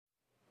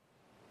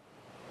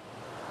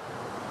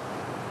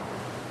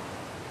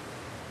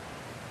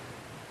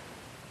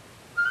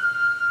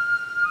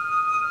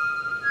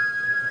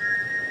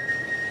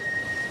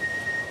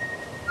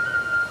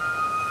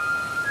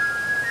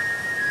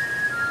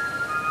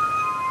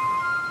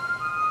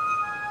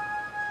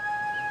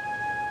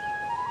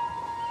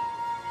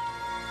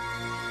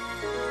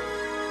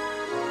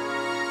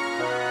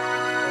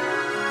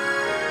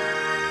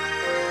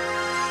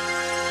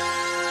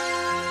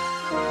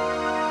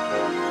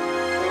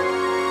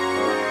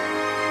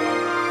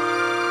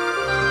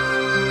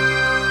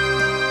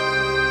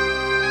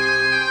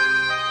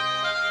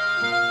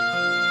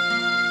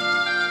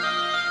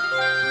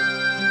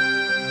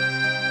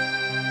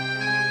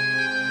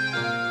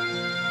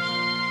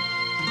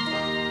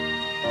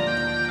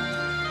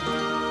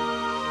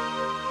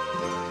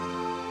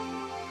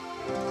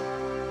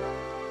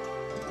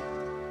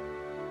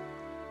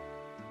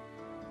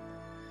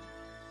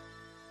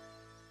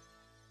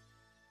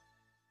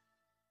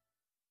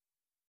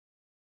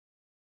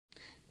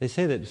They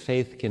say that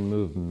faith can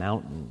move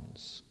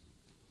mountains.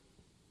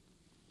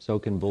 So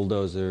can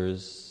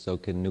bulldozers, so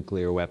can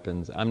nuclear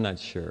weapons. I'm not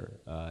sure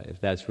if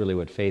that's really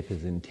what faith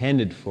is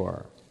intended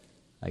for.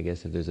 I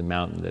guess if there's a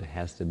mountain that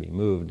has to be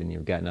moved and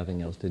you've got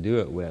nothing else to do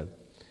it with,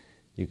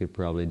 you could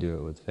probably do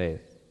it with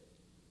faith.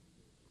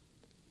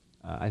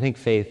 I think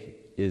faith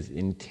is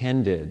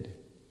intended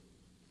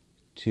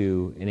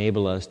to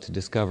enable us to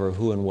discover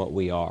who and what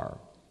we are,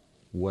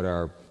 what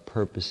our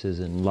purpose is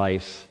in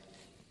life,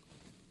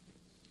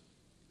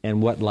 and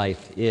what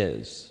life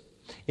is.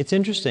 It's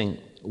interesting,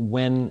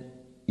 when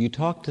you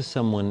talk to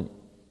someone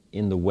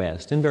in the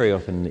West, and very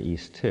often in the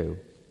East too,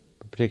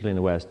 but particularly in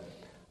the West,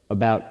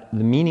 about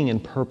the meaning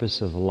and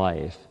purpose of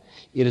life,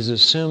 it is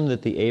assumed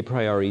that the a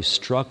priori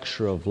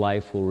structure of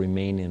life will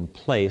remain in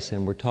place,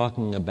 and we're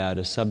talking about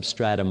a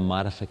substratum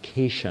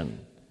modification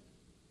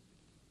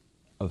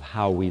of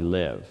how we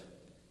live.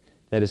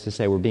 That is to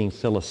say, we're being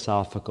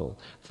philosophical.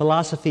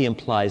 Philosophy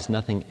implies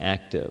nothing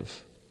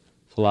active.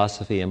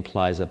 Philosophy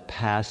implies a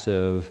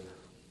passive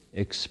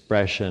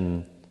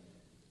expression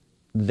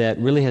that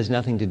really has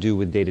nothing to do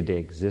with day-to-day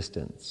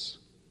existence.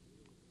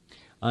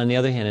 On the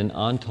other hand, an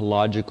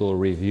ontological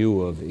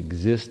review of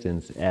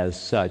existence as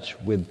such,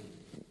 with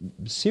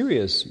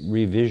serious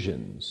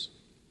revisions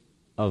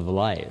of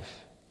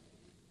life,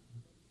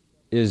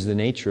 is the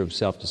nature of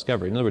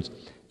self-discovery. In other words,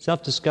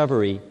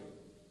 self-discovery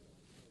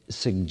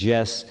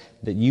suggests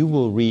that you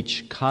will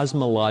reach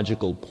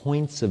cosmological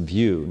points of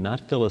view,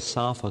 not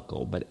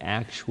philosophical, but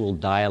actual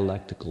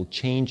dialectical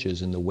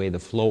changes in the way the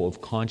flow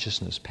of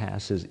consciousness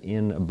passes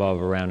in,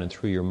 above, around, and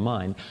through your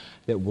mind,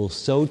 that will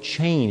so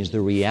change the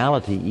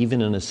reality,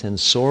 even on a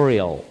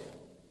sensorial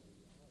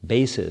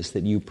basis,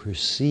 that you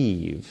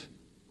perceive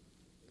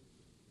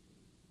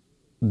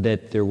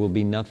that there will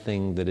be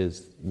nothing that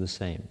is the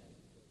same.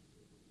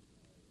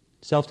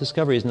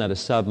 Self-discovery is not a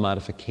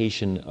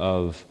sub-modification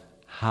of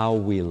how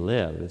we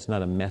live. It's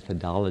not a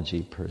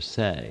methodology per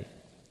se.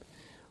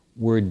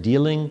 We're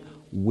dealing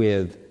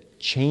with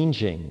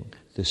changing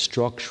the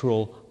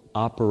structural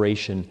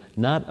operation,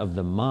 not of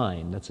the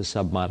mind, that's a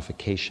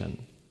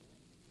sub-modification,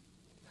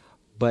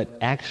 but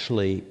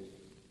actually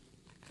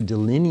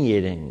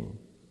delineating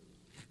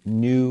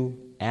new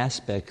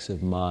aspects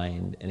of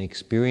mind and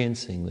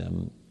experiencing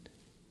them,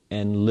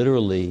 and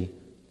literally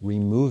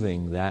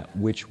removing that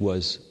which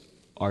was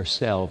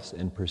ourselves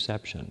in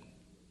perception.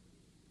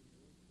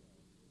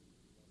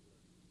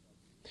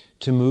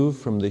 To move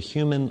from the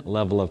human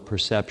level of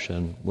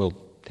perception, we'll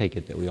take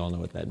it that we all know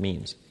what that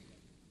means,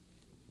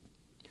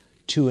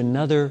 to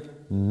another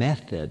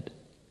method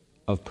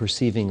of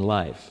perceiving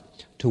life.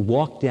 To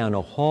walk down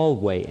a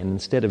hallway, and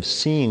instead of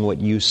seeing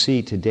what you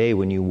see today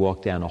when you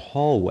walk down a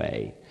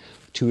hallway,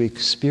 to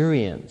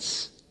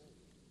experience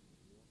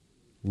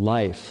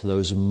life,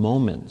 those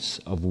moments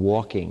of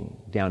walking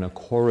down a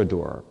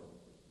corridor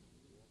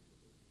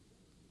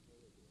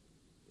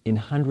in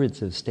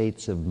hundreds of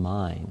states of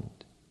mind,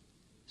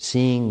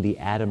 seeing the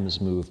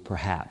atoms move,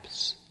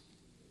 perhaps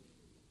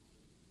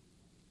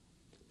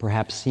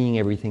seeing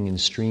everything in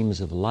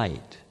streams of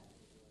light,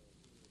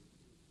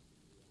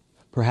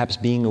 perhaps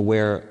being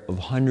aware of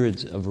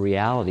hundreds of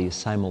realities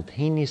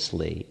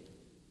simultaneously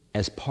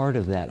as part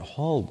of that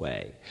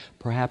hallway,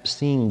 perhaps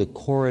seeing the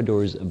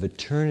corridors of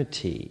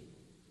eternity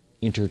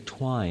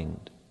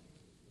intertwined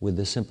with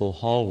the simple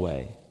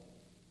hallway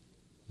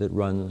that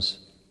runs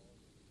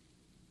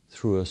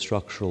through a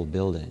structural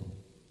building.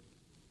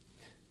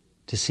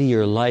 To see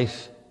your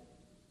life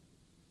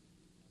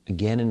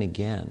again and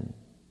again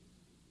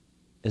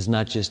as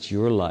not just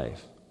your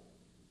life,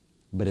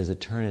 but as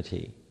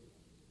eternity.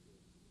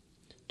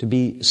 To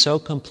be so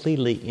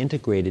completely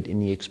integrated in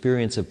the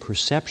experience of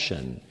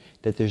perception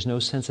that there's no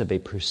sense of a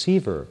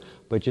perceiver,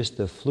 but just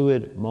the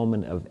fluid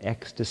moment of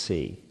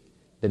ecstasy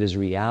that is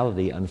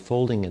reality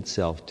unfolding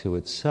itself to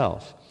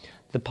itself.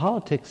 The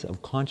politics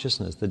of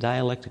consciousness, the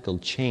dialectical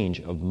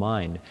change of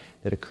mind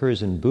that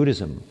occurs in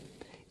Buddhism,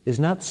 is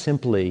not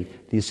simply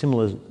the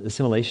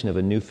assimilation of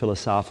a new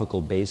philosophical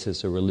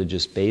basis or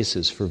religious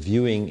basis for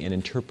viewing and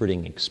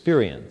interpreting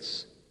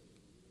experience.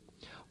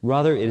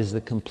 Rather, it is the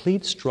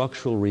complete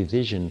structural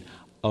revision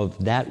of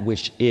that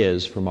which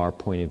is from our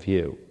point of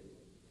view,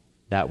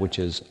 that which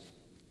is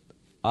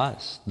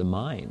us, the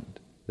mind,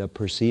 the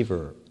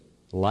perceiver,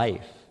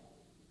 life.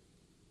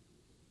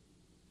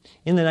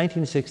 In the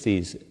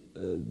 1960s,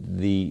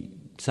 the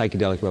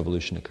psychedelic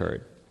revolution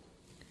occurred,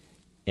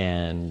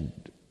 and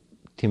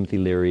Timothy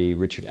Leary,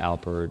 Richard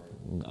Alpert,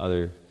 and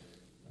other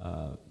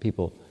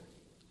people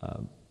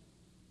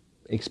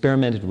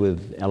experimented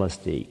with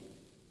LSD,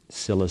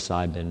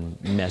 psilocybin,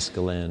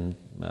 mescaline.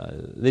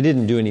 They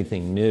didn't do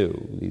anything new.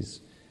 These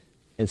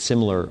and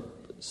similar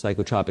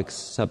psychotropic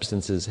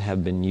substances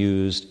have been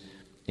used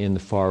in the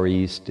Far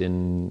East,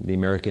 in the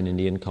American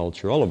Indian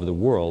culture, all over the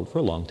world for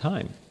a long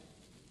time.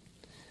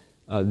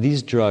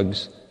 These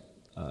drugs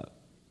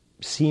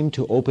seem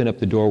to open up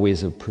the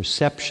doorways of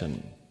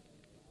perception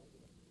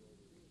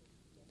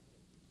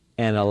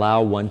and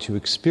allow one to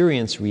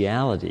experience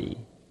reality,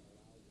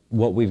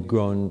 what we've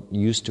grown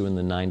used to in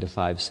the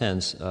 9-to-5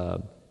 sense,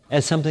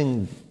 as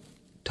something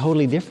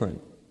totally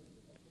different.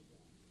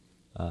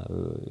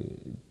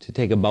 To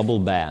take a bubble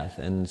bath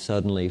and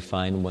suddenly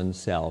find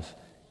oneself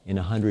in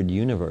 100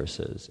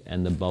 universes,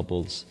 and the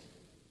bubbles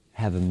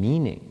have a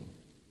meaning.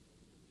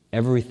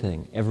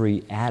 Everything,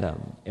 every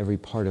atom, every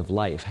part of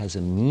life has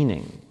a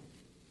meaning,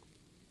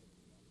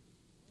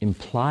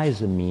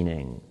 implies a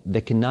meaning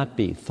that cannot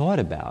be thought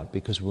about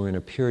because we're in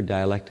a pure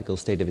dialectical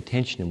state of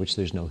attention in which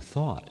there's no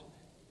thought.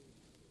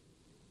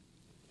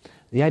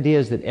 The idea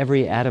is that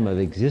every atom of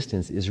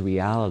existence is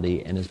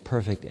reality and is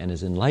perfect and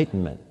is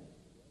enlightenment.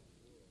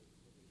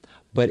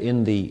 But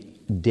in the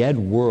dead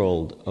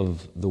world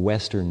of the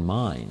Western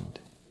mind,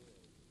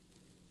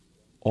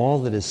 all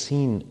that is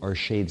seen are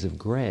shades of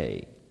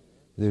gray.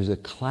 There's a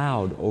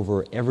cloud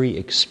over every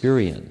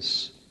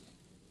experience.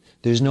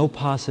 There's no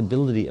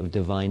possibility of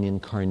divine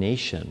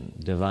incarnation,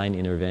 divine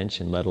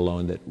intervention, let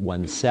alone that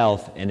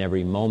oneself and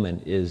every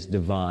moment is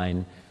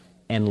divine,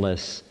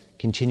 endless,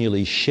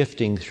 continually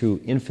shifting through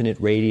infinite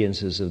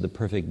radiances of the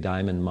perfect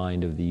diamond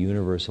mind of the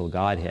universal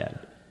Godhead.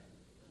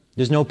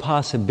 There's no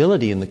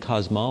possibility in the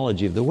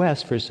cosmology of the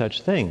West for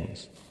such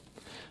things.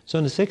 So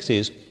in the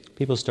 60s,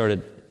 people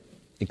started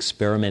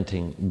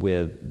experimenting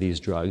with these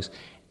drugs,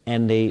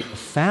 and they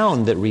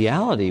found that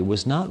reality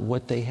was not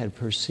what they had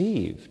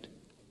perceived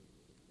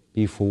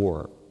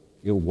before.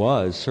 It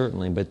was,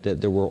 certainly, but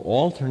that there were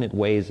alternate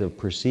ways of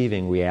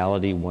perceiving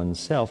reality,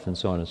 oneself, and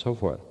so on and so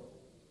forth.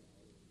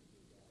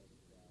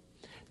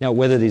 Now,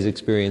 whether these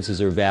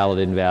experiences are valid,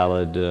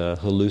 invalid,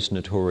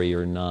 hallucinatory,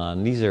 or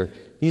non, these are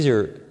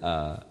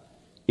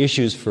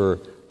issues for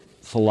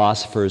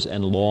philosophers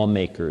and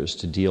lawmakers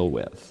to deal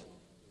with.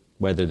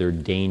 Whether they're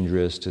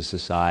dangerous to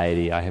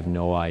society, I have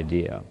no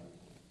idea.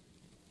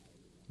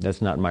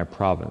 That's not my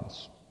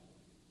province.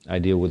 I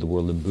deal with the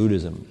world of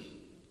Buddhism.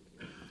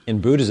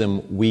 In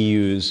Buddhism, we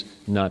use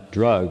not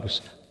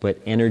drugs, but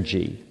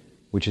energy,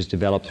 which is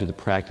developed through the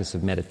practice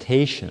of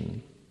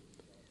meditation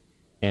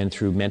and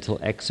through mental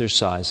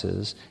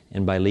exercises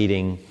and by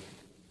leading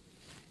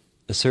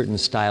a certain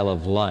style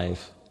of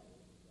life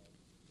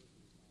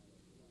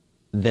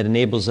that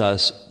enables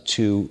us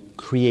to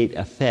create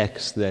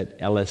effects that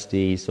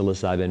LSD,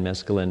 psilocybin,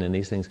 mescaline, and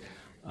these things,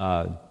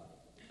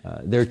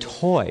 they're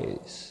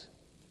toys.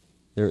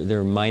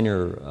 They're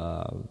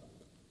minor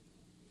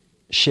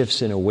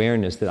shifts in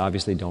awareness that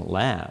obviously don't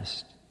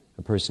last.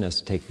 A person has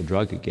to take the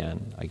drug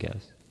again, I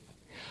guess.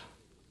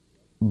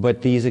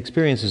 But these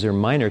experiences are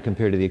minor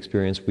compared to the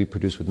experience we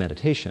produce with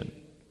meditation,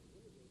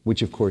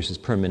 which of course is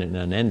permanent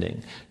and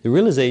unending. The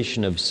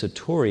realization of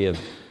Satori,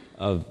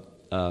 of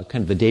kind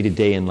of the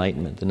day-to-day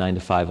enlightenment, the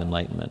 9-to-5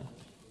 enlightenment,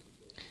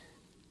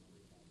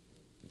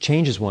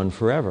 changes one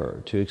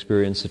forever. To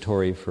experience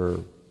Satori for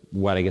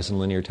what I guess in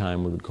linear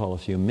time we would call a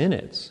few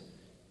minutes,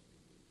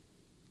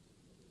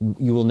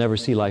 you will never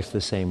see life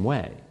the same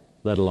way,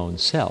 let alone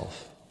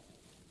self.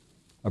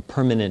 A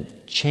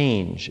permanent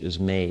change is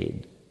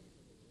made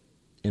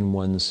in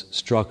one's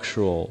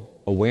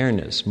structural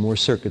awareness. More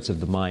circuits of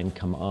the mind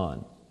come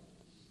on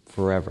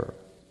forever.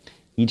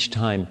 Each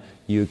time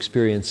you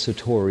experience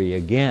Satori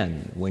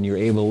again, when you're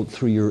able,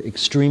 through your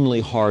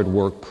extremely hard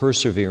work,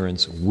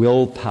 perseverance,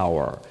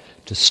 willpower,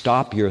 to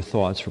stop your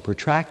thoughts for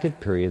protracted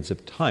periods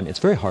of time. It's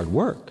very hard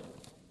work.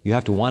 You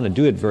have to want to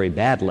do it very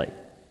badly.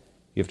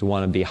 You have to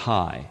want to be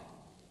high.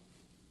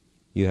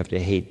 You have to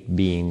hate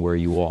being where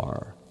you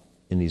are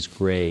in these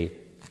gray,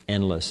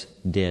 endless,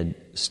 dead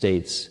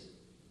states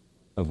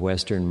of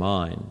Western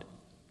mind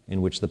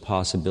in which the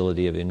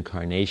possibility of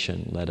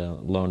incarnation, let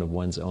alone of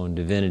one's own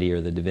divinity or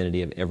the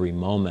divinity of every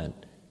moment,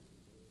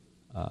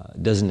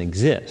 doesn't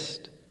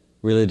exist.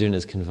 Religion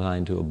is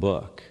confined to a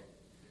book.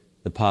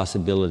 The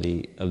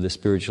possibility of the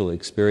spiritual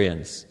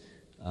experience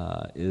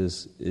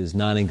is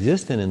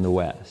non-existent in the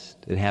West.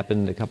 It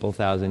happened a couple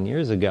thousand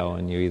years ago,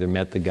 and you either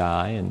met the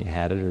guy and you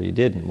had it or you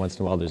didn't. Once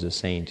in a while there's a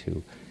saint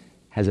who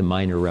has a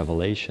minor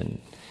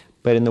revelation.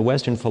 But in the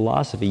Western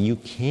philosophy, you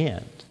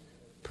can't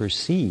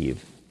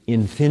perceive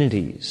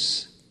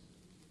infinities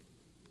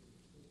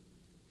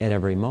at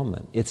every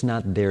moment. It's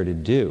not there to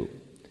do.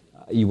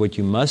 What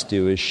you must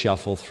do is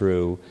shuffle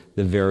through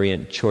the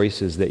variant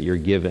choices that you're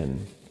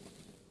given,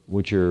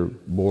 which are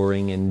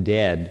boring and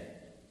dead,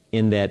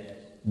 in that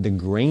the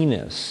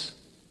grayness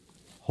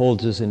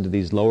holds us into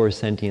these lower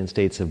sentient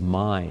states of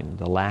mind.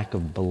 The lack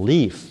of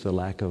belief, the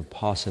lack of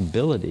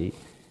possibility,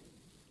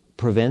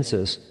 prevents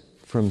us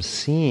from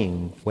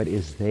seeing what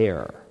is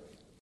there.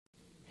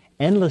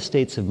 Endless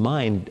states of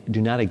mind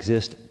do not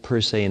exist per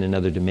se in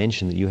another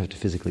dimension that you have to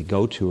physically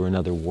go to, or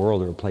another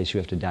world, or a place you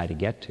have to die to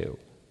get to.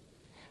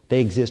 They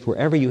exist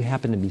wherever you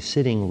happen to be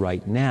sitting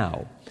right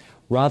now.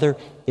 Rather,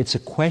 it's a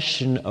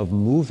question of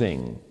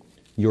moving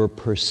your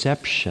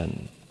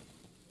perception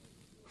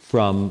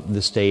from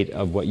the state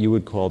of what you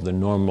would call the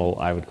normal,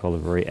 I would call the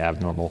very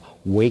abnormal,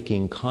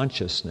 waking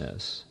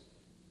consciousness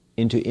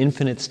into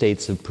infinite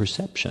states of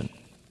perception.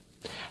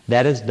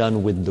 That is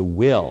done with the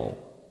will.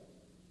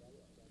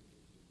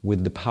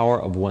 With the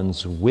power of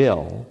one's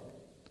will,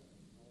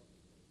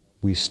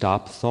 we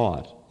stop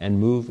thought and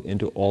move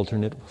into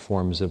alternate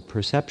forms of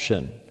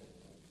perception.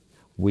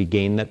 We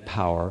gain that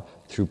power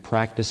through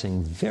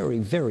practicing very,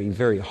 very,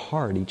 very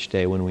hard each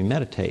day when we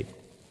meditate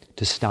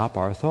to stop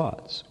our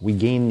thoughts. We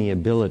gain the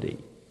ability.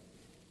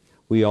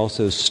 We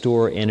also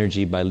store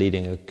energy by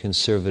leading a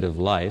conservative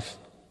life.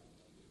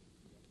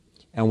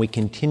 And we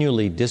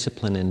continually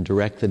discipline and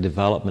direct the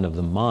development of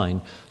the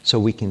mind so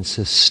we can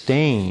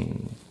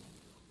sustain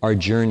our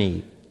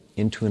journey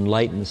into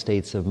enlightened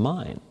states of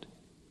mind.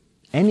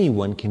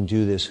 Anyone can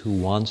do this who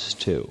wants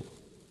to.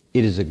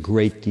 It is a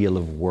great deal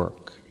of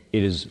work.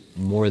 It is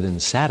more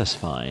than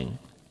satisfying.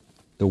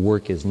 The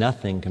work is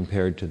nothing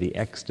compared to the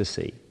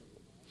ecstasy.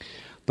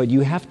 But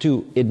you have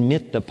to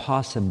admit the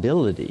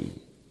possibility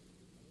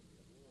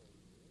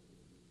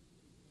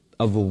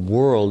of a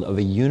world, of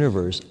a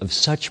universe of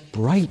such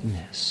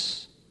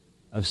brightness,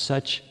 of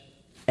such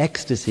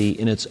ecstasy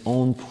in its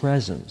own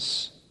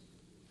presence.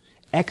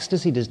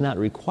 Ecstasy does not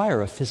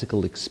require a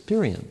physical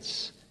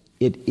experience.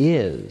 It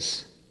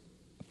is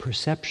a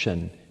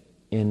perception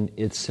in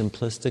its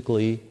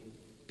simplistically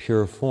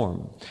pure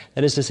form.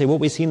 That is to say, what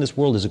we see in this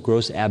world is a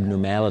gross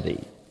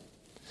abnormality.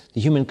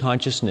 The human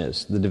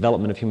consciousness, the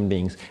development of human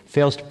beings,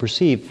 fails to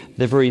perceive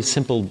the very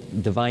simple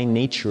divine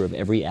nature of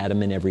every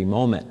atom in every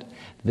moment.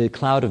 The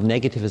cloud of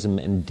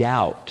negativism and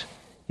doubt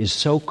is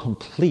so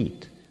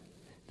complete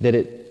that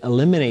it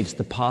eliminates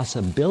the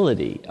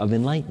possibility of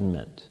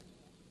enlightenment.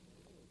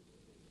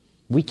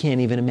 We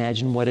can't even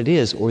imagine what it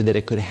is or that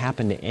it could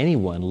happen to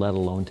anyone, let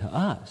alone to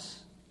us.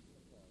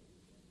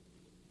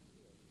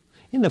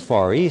 In the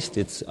Far East,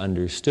 it's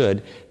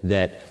understood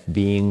that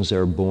beings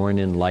are born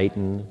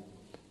enlightened,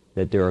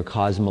 that there are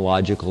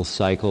cosmological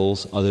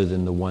cycles other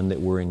than the one that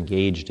we're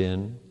engaged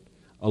in.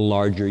 A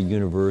larger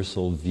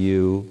universal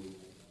view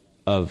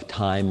of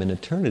time and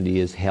eternity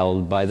is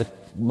held by the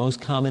most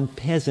common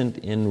peasant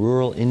in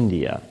rural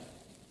India.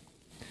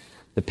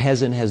 The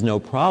peasant has no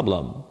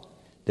problem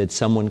that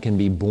someone can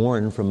be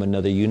born from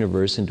another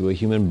universe into a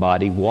human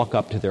body, walk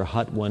up to their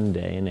hut one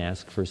day and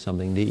ask for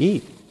something to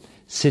eat.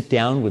 Sit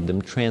down with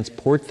them,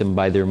 transport them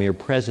by their mere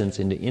presence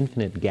into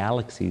infinite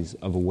galaxies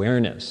of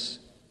awareness.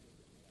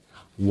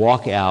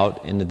 Walk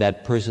out, and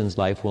that person's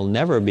life will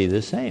never be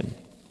the same.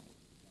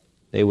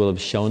 They will have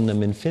shown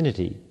them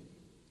infinity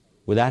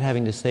without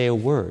having to say a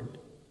word,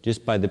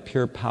 just by the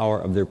pure power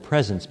of their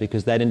presence,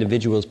 because that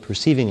individual is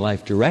perceiving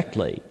life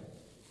directly.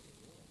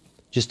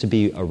 Just to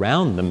be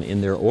around them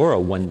in their aura,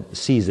 one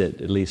sees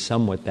it at least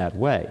somewhat that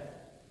way,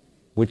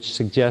 which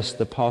suggests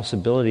the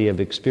possibility of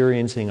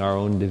experiencing our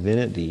own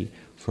divinity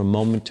from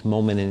moment to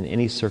moment in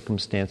any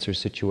circumstance or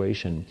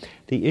situation.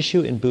 The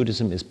issue in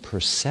Buddhism is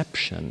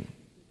perception,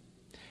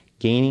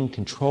 gaining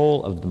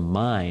control of the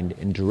mind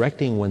and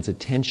directing one's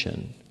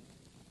attention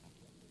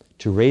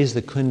to raise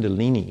the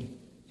Kundalini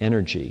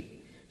energy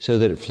so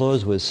that it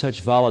flows with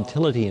such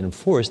volatility and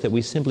force that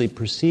we simply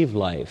perceive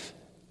life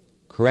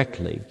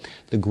correctly.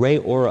 The gray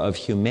aura of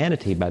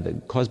humanity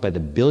caused by the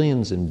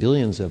billions and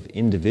billions of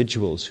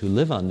individuals who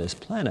live on this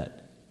planet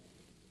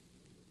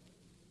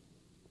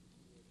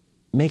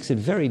makes it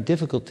very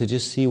difficult to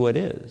just see what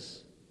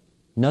is.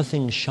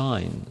 Nothing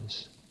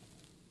shines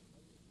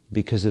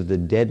because of the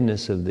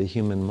deadness of the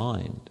human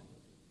mind.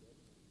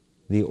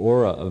 The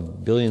aura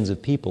of billions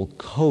of people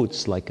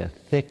coats like a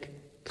thick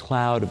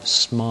cloud of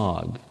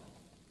smog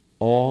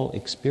all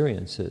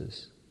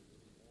experiences.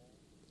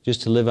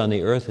 Just to live on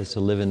the earth is to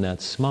live in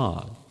that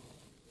smog.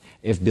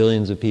 If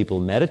billions of people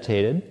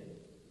meditated,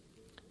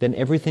 then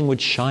everything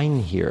would shine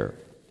here.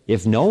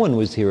 If no one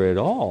was here at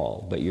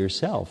all but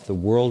yourself, the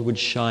world would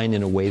shine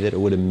in a way that it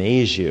would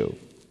amaze you.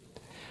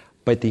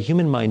 But the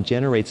human mind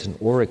generates an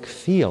auric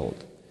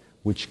field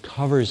which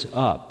covers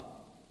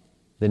up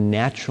the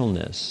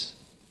naturalness,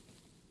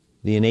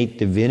 the innate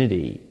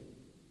divinity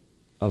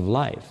of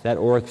life. That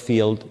auric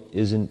field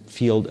is a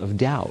field of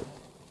doubt.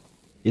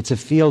 It's a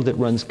field that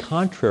runs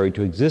contrary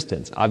to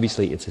existence.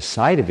 Obviously, it's a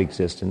side of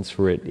existence,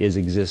 for it is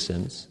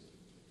existence.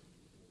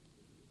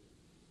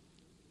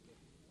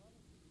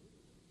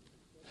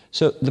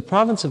 So the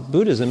province of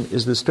Buddhism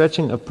is the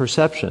stretching of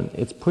perception.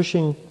 It's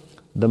pushing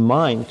the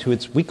mind to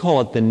its, we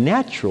call it the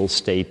natural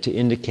state, to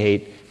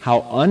indicate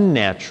how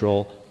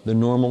unnatural the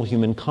normal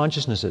human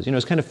consciousness is. You know,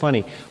 it's kind of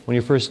funny when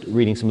you're first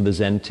reading some of the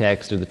Zen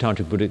text or the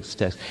Tantric Buddhist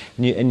text,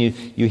 and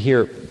you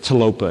hear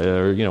Tilopa,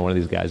 or one of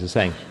these guys is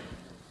saying,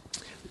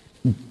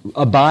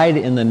 abide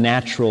in the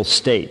natural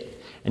state.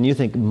 And you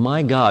think,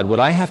 my God, what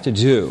I have to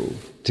do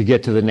to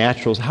get to the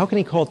naturals, how can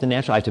he call it the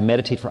natural? I have to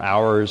meditate for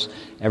hours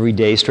every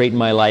day, straighten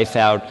my life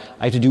out.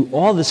 I have to do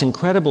all this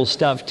incredible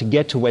stuff to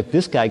get to what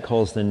this guy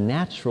calls the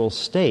natural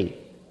state.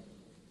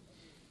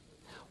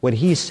 What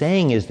he's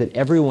saying is that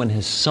everyone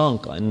has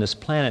sunk on this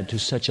planet to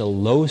such a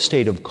low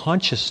state of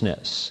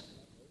consciousness,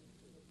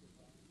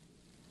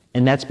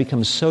 and that's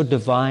become so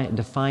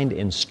defined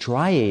and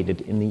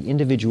striated in the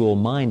individual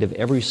mind of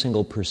every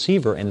single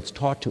perceiver, and it's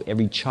taught to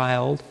every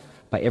child,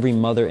 by every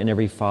mother and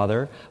every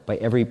father, by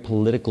every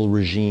political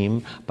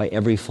regime, by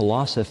every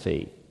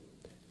philosophy.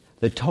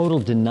 The total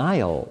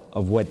denial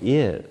of what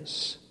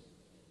is.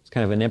 It's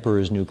kind of an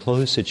emperor's new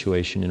clothes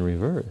situation in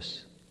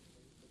reverse.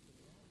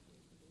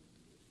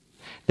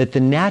 That the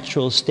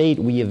natural state,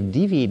 we have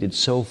deviated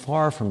so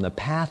far from the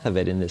path of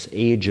it in this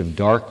age of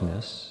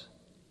darkness,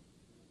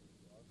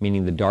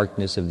 meaning the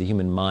darkness of the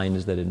human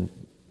minds that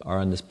are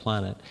on this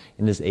planet,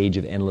 in this age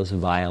of endless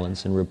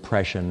violence and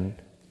repression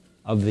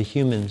of the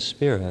human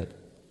spirit.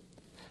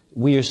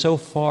 We are so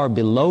far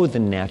below the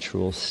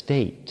natural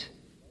state.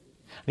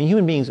 I mean,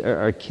 human beings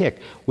are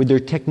kicked with their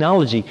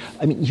technology.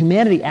 I mean,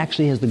 humanity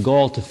actually has the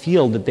gall to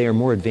feel that they are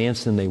more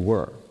advanced than they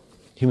were,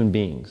 human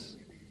beings.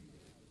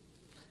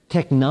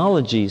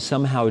 Technology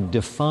somehow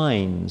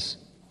defines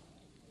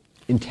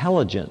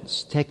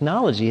intelligence.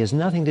 Technology has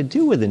nothing to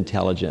do with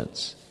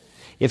intelligence.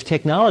 If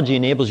technology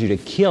enables you to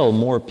kill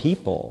more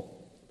people,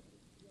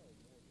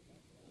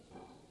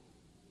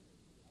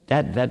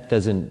 that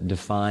doesn't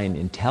define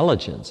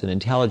intelligence. An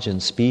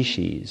intelligent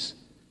species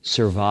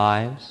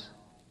survives,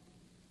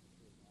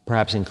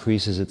 perhaps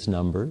increases its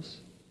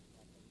numbers,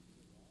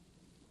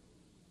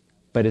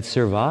 but it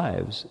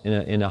survives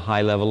in a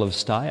high level of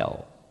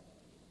style.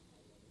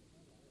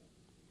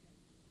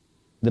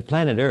 The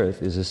planet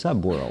Earth is a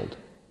subworld.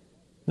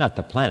 Not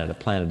the planet. A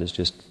planet is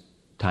just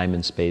time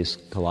and space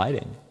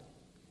colliding.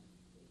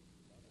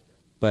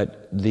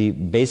 But the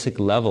basic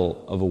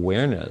level of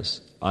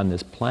awareness on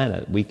this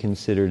planet we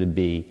consider to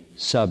be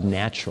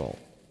subnatural,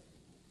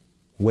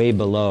 way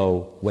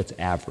below what's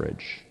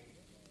average.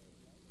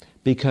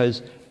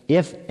 Because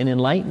if an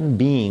enlightened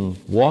being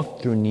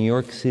walked through New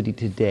York City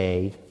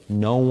today,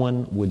 no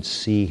one would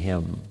see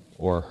him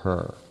or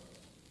her.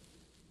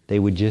 They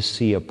would just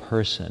see a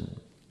person.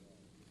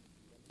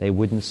 They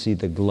wouldn't see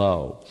the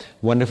glow.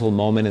 Wonderful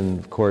moment in,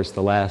 of course,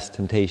 The Last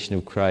Temptation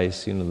of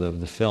Christ,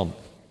 the film,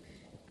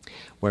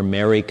 where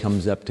Mary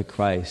comes up to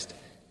Christ,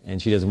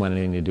 and she doesn't want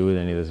anything to do with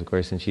any of this, of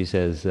course, and she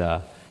says,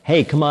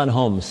 hey, come on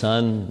home,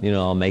 son.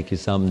 I'll make you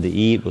something to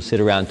eat. We'll sit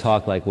around and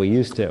talk like we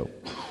used to.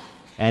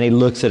 And he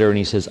looks at her and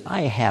he says,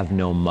 I have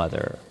no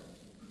mother.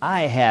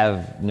 I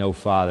have no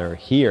father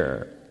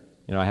here.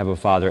 I have a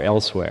father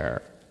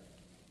elsewhere.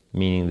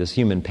 Meaning this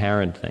human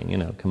parent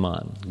thing, come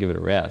on, give it a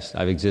rest.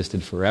 I've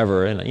existed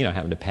forever and, I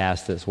happen to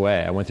pass this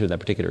way. I went through that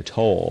particular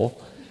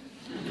toll.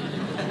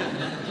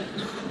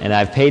 And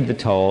I've paid the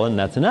toll, and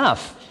that's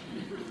enough.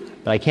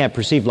 But I can't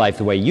perceive life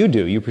the way you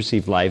do. You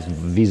perceive life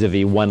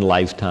vis-a-vis one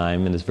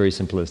lifetime in this very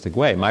simplistic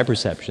way. My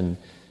perception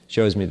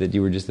shows me that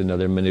you were just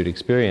another minute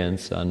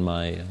experience on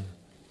my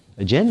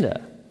agenda.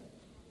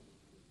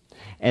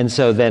 And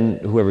so then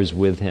whoever's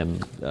with him,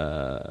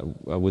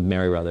 with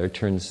Mary rather,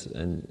 turns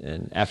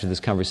and after this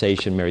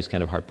conversation, Mary's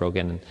kind of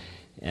heartbroken,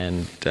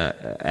 and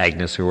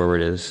Agnes, or whoever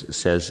it is,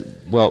 says,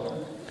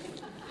 well,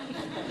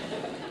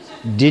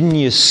 didn't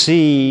you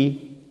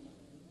see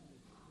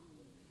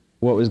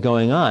what was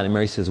going on? And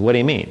Mary says, what do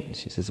you mean?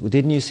 She says, well,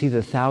 didn't you see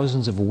the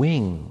thousands of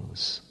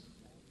wings,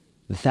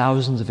 the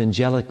thousands of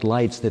angelic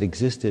lights that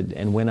existed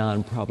and went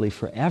on probably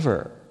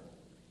forever?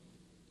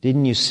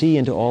 Didn't you see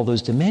into all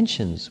those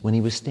dimensions when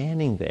he was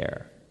standing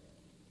there?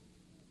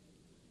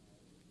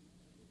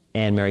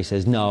 And Mary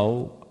says,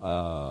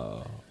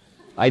 no,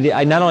 I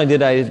not only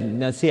did I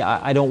not see,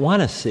 I don't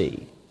want to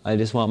see. I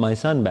just want my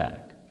son back.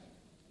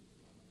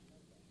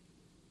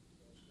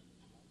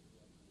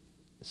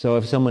 So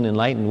if someone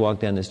enlightened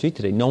walked down the street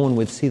today, no one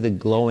would see the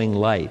glowing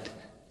light,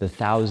 the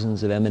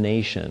thousands of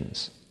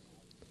emanations.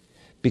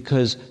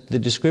 Because the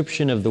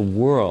description of the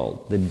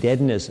world, the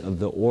deadness of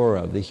the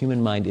aura of the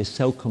human mind is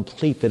so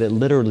complete that it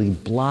literally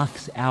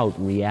blocks out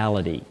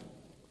reality.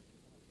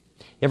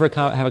 You ever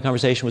have a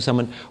conversation with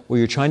someone where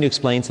you're trying to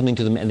explain something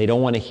to them and they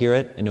don't want to hear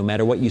it, and no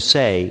matter what you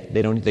say,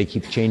 they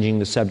keep changing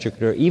the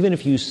subject, or even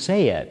if you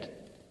say it,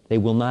 they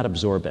will not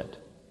absorb it.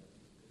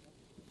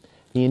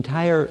 The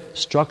entire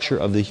structure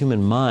of the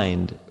human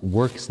mind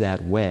works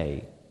that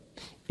way.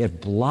 It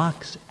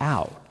blocks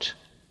out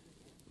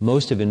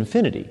most of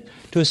infinity.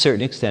 To a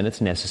certain extent, it's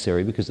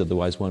necessary, because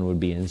otherwise one would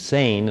be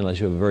insane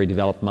unless you have a very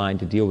developed mind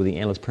to deal with the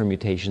endless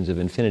permutations of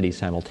infinity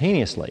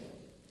simultaneously.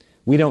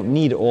 We don't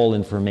need all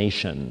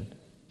information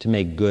to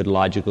make good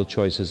logical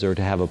choices or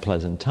to have a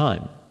pleasant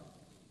time.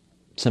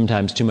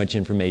 Sometimes too much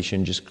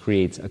information just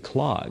creates a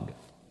clog.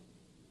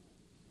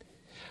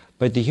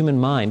 But the human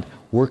mind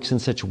works in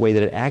such a way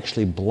that it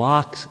actually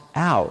blocks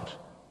out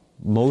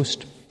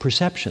most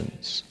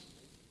perceptions.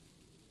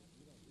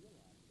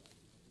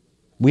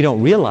 We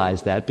don't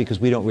realize that because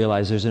we don't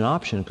realize there's an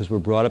option, because we're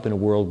brought up in a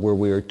world where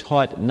we are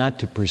taught not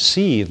to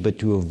perceive, but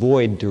to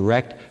avoid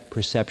direct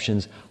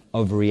perceptions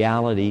of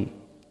reality,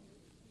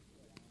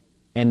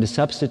 and to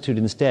substitute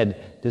instead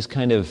this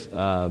kind of,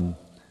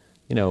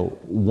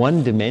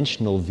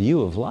 one-dimensional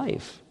view of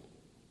life.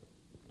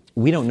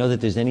 We don't know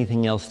that there's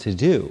anything else to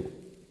do.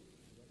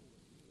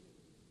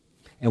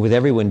 And with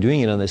everyone doing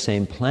it on the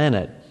same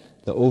planet,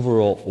 the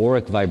overall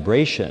auric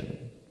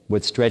vibration,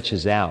 what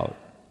stretches out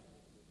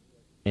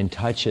and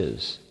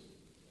touches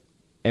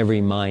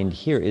every mind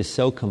here, is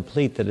so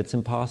complete that it's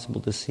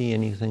impossible to see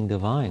anything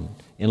divine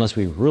unless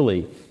we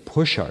really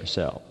push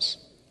ourselves.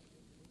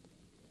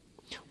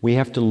 We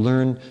have to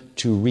learn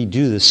to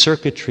redo the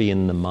circuitry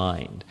in the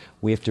mind.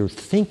 We have to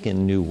think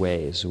in new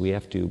ways. We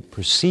have to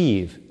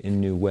perceive in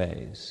new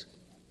ways.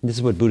 This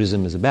is what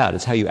Buddhism is about.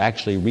 It's how you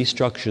actually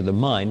restructure the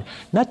mind,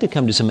 not to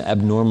come to some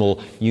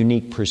abnormal,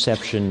 unique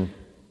perception,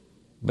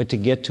 but to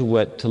get to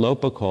what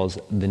Tilopa calls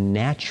the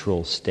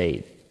natural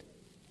state.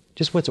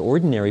 Just what's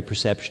ordinary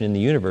perception in the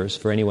universe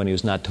for anyone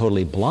who's not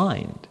totally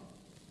blind.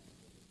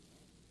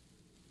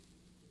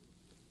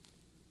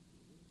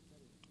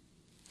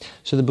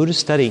 So the Buddhist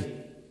study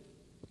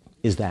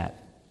is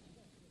that.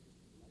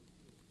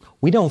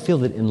 We don't feel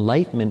that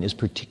enlightenment is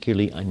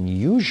particularly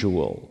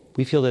unusual.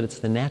 We feel that it's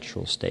the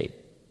natural state.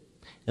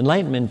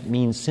 Enlightenment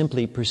means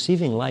simply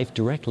perceiving life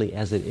directly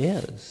as it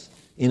is,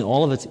 in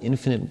all of its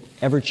infinite,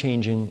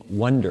 ever-changing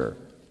wonder,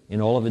 in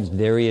all of its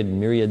varied,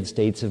 myriad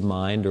states of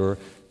mind, or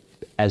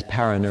as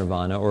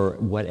paranirvana, or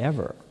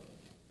whatever.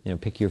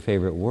 Pick your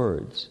favorite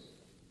words.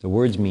 The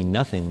words mean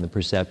nothing, the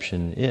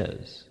perception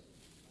is.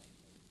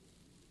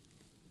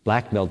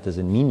 Black belt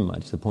doesn't mean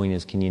much. The point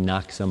is, can you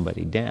knock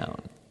somebody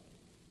down?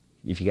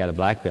 If you got a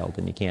black belt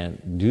and you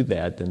can't do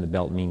that, then the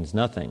belt means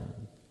nothing.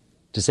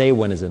 To say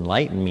one is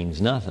enlightened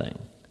means nothing.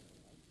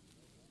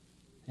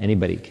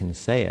 Anybody can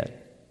say it.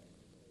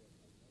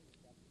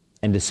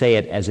 And to say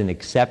it as an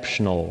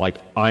exceptional, like,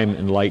 I'm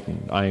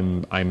enlightened,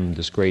 I'm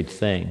this great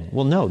thing.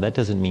 Well, no, that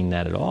doesn't mean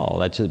that at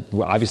all.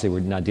 Obviously,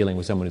 we're not dealing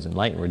with someone who's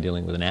enlightened, we're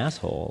dealing with an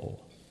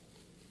asshole.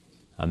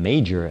 A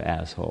major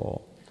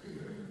asshole.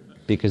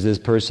 Because this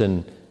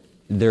person,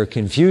 their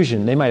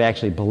confusion, they might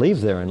actually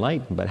believe they're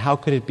enlightened, but how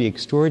could it be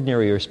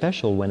extraordinary or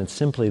special when it's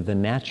simply the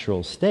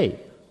natural state?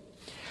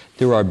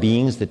 There are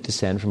beings that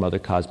descend from other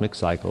cosmic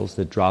cycles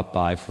that drop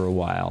by for a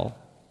while.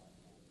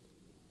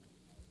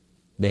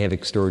 They have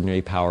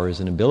extraordinary powers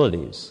and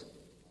abilities.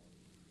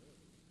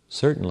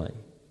 Certainly.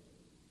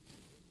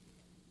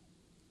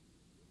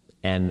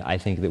 And I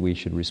think that we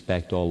should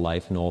respect all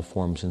life in all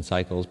forms and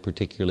cycles,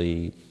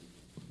 particularly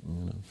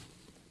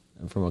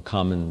from a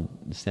common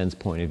sense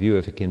point of view,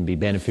 if it can be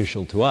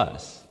beneficial to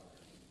us.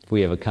 If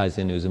we have a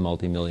cousin who's a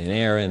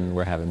multimillionaire and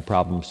we're having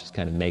problems just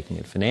kind of making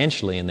it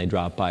financially and they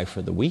drop by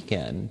for the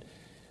weekend,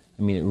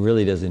 it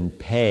really doesn't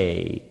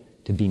pay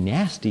to be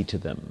nasty to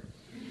them.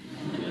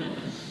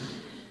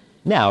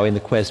 Now, in the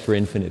quest for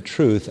infinite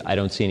truth, I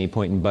don't see any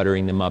point in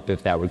buttering them up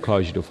if that would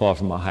cause you to fall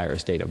from a higher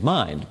state of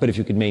mind. But if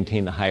you could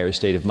maintain the higher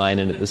state of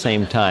mind and at the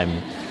same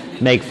time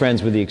make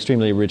friends with the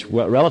extremely rich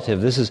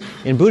relative,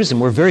 in Buddhism,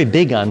 we're very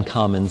big on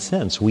common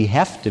sense. We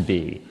have to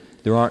be.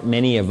 There aren't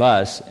many of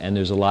us, and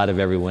there's a lot of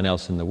everyone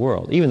else in the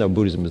world, even though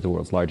Buddhism is the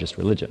world's largest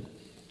religion.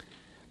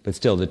 But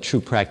still, the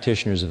true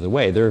practitioners of the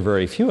way, there are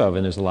very few of,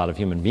 and there's a lot of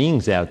human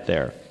beings out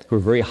there who are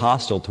very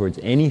hostile towards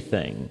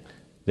anything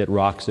that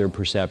rocks their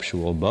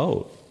perceptual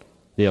boat.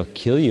 They'll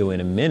kill you in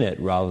a minute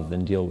rather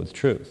than deal with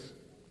truth.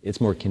 It's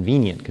more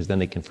convenient because then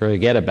they can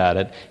forget about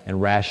it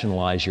and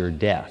rationalize your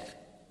death.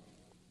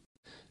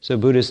 So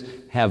Buddhists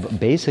have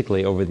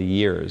basically, over the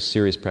years,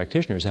 serious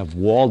practitioners have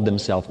walled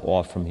themselves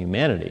off from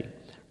humanity.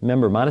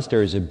 Remember,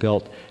 monasteries are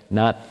built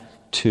not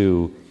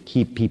to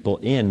keep people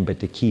in, but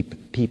to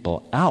keep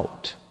people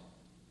out.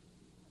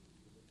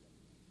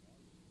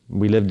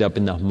 We lived up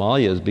in the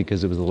Himalayas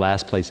because it was the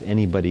last place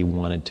anybody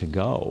wanted to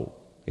go,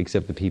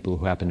 except the people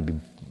who happened to be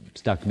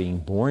stuck being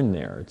born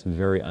there. It's a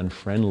very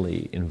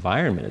unfriendly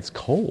environment. It's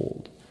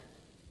cold.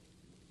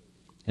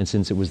 And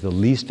since it was the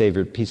least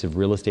favorite piece of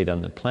real estate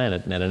on the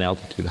planet and at an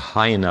altitude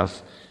high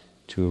enough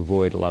to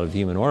avoid a lot of the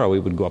human aura, we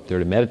would go up there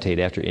to meditate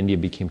after India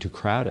became too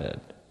crowded,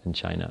 in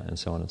China, and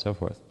so on and so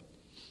forth.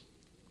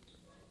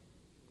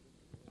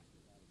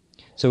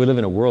 So we live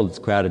in a world that's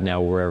crowded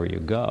now wherever you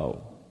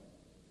go.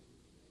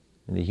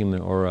 And the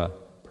human aura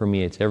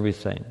permeates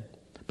everything.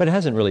 But it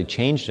hasn't really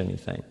changed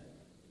anything.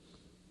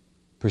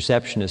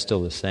 Perception is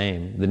still the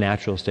same. The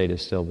natural state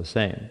is still the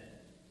same.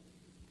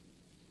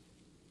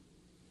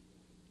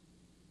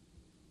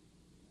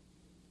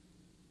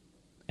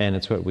 And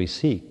it's what we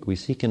seek. We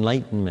seek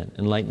enlightenment.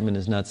 Enlightenment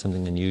is not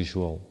something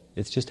unusual.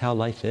 It's just how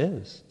life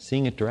is,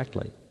 seeing it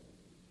directly.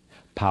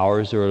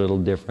 Powers are a little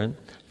different.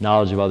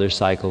 Knowledge of other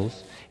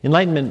cycles.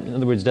 Enlightenment, in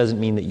other words, doesn't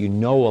mean that you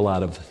know a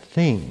lot of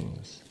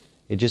things.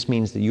 It just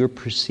means that you're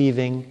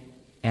perceiving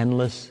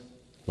endless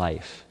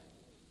life.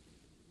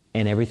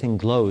 And everything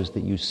glows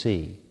that you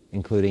see,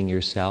 including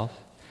yourself,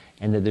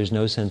 and that there's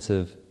no sense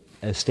of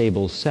a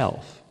stable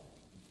self.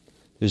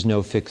 There's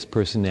no fixed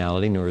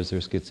personality, nor is there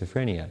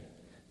schizophrenia.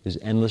 There's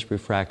endless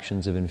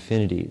refractions of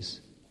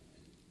infinities,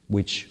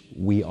 which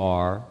we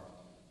are,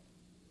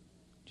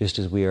 just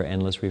as we are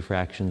endless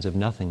refractions of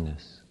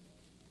nothingness.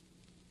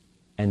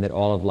 And that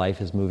all of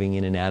life is moving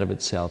in and out of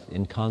itself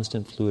in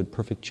constant, fluid,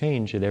 perfect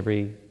change at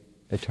every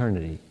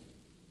eternity.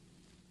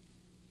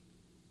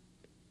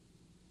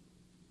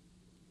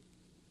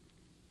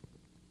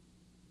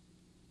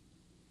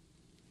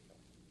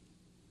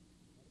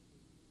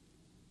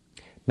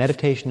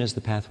 Meditation is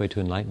the pathway to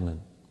enlightenment.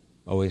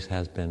 Always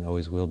has been,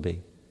 always will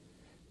be.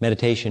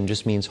 Meditation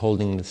just means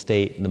holding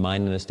the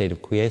mind in a state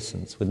of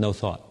quiescence with no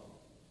thought.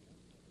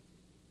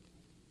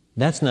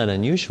 That's not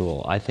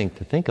unusual. I think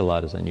to think a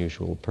lot is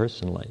unusual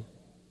personally.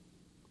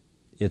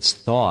 It's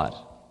thought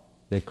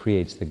that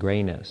creates the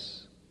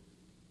grayness.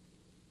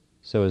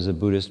 So as a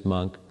Buddhist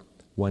monk,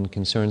 one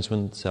concerns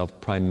oneself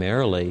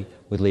primarily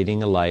with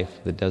leading a life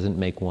that doesn't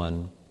make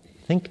one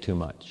think too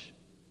much.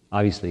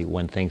 Obviously,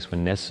 one thinks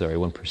when necessary,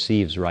 one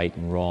perceives right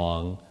and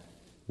wrong,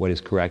 what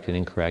is correct and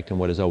incorrect, and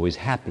what is always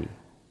happy,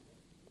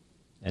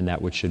 and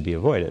that which should be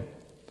avoided.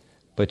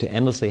 But to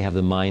endlessly have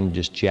the mind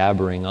just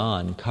jabbering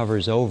on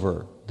covers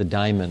over the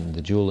diamond,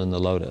 the jewel in the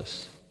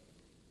lotus.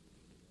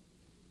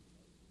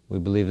 We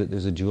believe that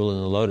there's a jewel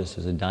in the lotus,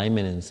 there's a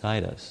diamond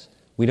inside us.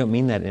 We don't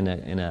mean that in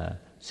a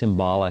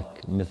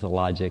symbolic,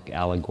 mythologic,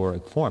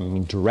 allegoric form. I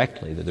mean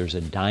directly that there's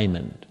a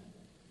diamond,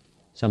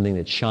 something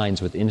that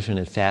shines with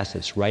infinite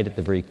facets right at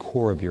the very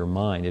core of your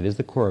mind. It is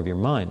the core of your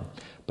mind.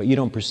 But you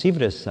don't perceive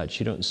it as such.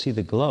 You don't see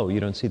the glow. You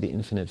don't see the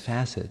infinite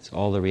facets,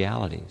 all the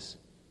realities.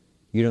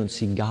 You don't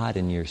see God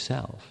in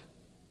yourself,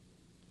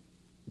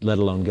 let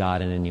alone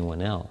God in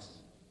anyone else.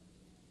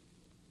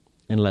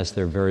 Unless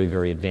they're very,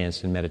 very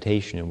advanced in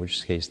meditation, in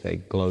which case they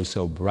glow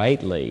so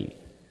brightly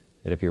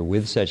that if you're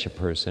with such a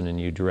person and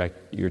you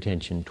direct your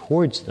attention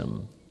towards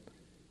them,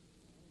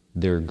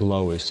 their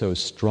glow is so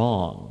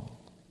strong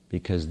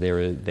because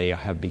they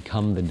have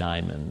become the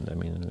diamond. I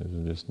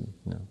mean, just,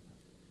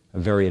 a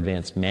very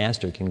advanced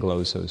master can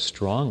glow so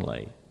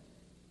strongly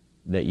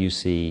that you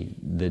see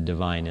the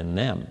divine in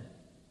them.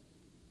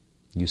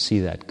 You see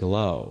that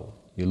glow.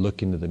 You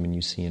look into them and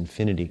you see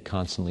infinity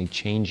constantly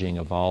changing,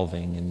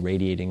 evolving, and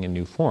radiating in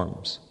new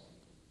forms.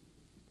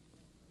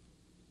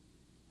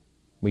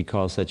 We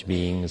call such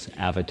beings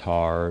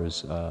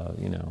avatars,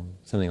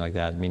 something like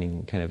that,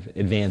 meaning kind of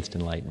advanced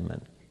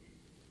enlightenment.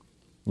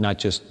 Not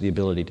just the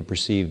ability to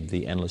perceive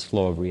the endless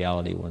flow of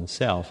reality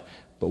oneself,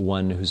 but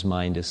one whose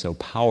mind is so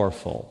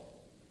powerful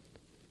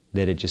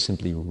that it just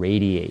simply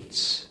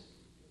radiates.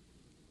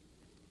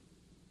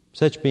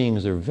 Such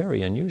beings are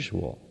very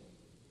unusual.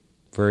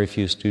 Very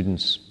few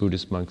students,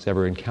 Buddhist monks,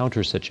 ever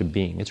encounter such a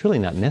being. It's really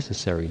not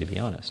necessary, to be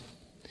honest.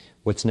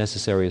 What's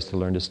necessary is to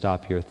learn to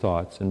stop your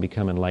thoughts and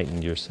become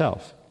enlightened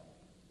yourself.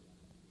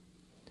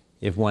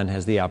 If one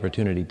has the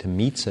opportunity to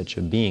meet such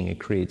a being, it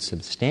creates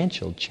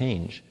substantial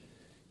change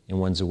in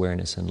one's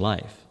awareness in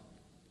life.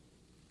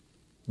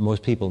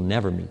 Most people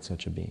never meet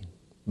such a being,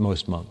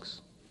 most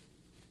monks.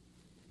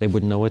 They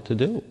wouldn't know what to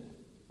do.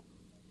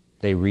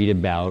 They read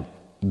about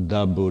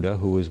the Buddha,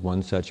 who was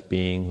one such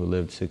being who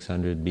lived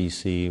 600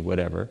 BC,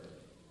 whatever.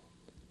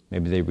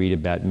 Maybe they read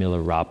about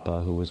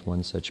Milarepa, who was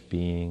one such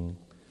being.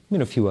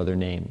 A few other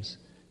names.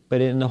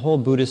 But in the whole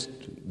Buddhist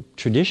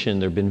tradition,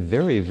 there have been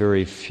very,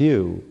 very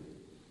few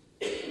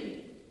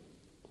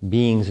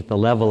beings at the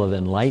level of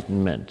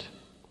enlightenment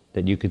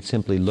that you could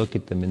simply look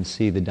at them and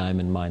see the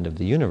diamond mind of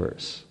the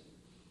universe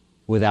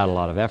without a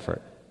lot of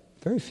effort.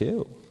 Very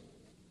few.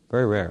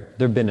 Very rare.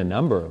 There have been a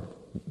number of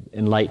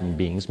enlightened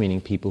beings, meaning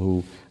people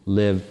who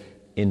live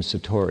in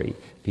Satori,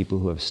 people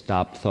who have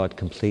stopped thought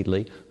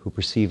completely, who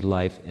perceive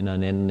life in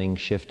unending,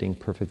 shifting,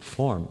 perfect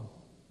form,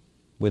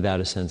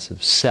 without a sense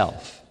of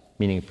self,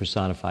 meaning a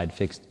personified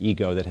fixed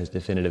ego that has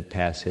definitive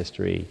past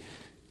history,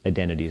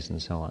 identities,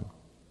 and so on.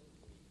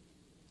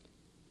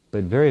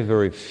 But very,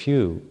 very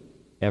few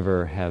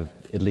ever have,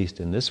 at least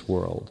in this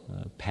world,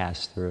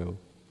 passed through,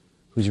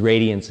 whose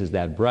radiance is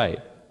that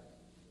bright.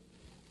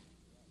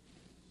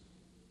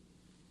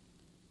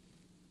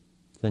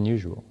 It's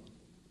unusual.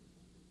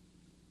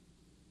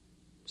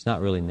 It's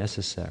not really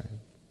necessary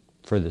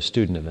for the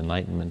student of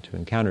enlightenment to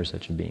encounter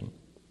such a being.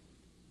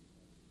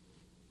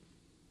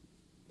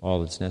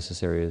 All that's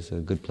necessary is a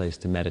good place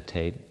to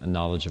meditate, a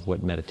knowledge of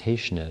what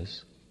meditation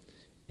is,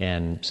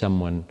 and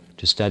someone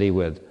to study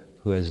with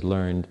who has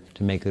learned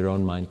to make their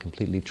own mind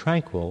completely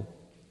tranquil,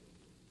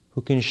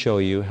 who can show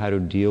you how to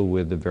deal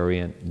with the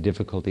various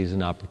difficulties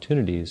and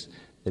opportunities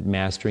that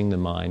mastering the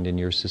mind in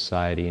your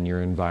society, in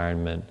your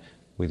environment,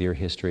 with your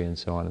history and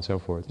so on and so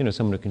forth.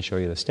 Someone who can show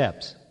you the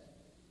steps,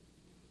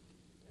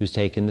 who's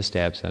taken the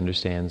steps,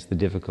 understands the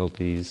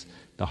difficulties,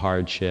 the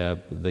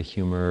hardship, the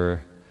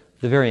humor,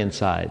 the variant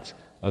sides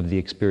of the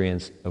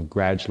experience of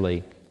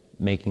gradually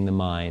making the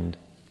mind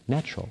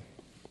natural.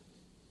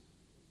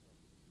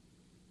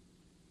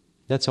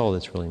 That's all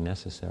that's really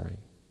necessary.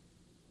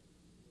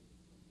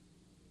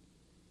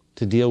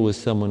 To deal with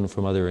someone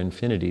from other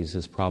infinities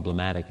is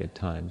problematic at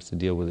times, to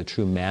deal with a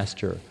true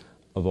master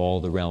of all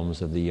the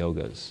realms of the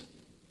yogas.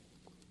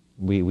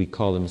 We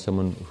call them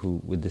someone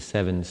who, with the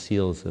 7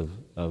 seals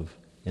of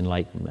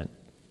enlightenment,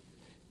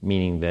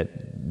 meaning that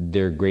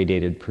their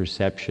gradated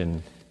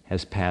perception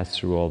has passed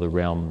through all the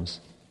realms.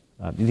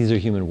 These are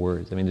human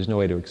words. There's no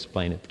way to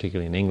explain it,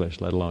 particularly in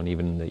English, let alone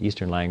even in the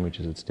Eastern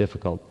languages. It's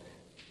difficult.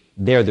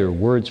 There are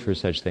words for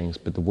such things,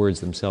 but the words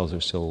themselves are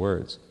still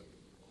words.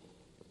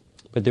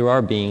 But there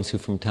are beings who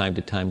from time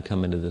to time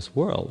come into this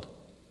world,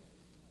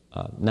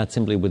 not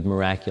simply with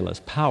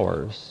miraculous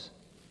powers,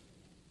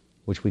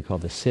 which we call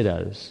the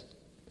siddhas,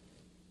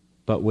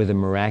 but with a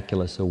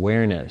miraculous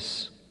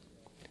awareness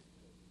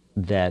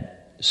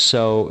that is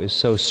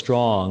so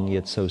strong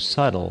yet so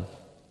subtle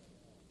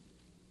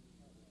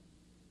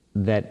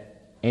that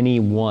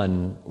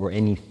anyone or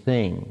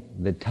anything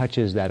that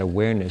touches that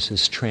awareness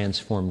is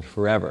transformed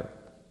forever.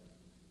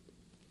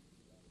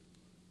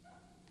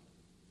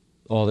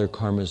 all their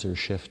karmas are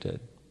shifted.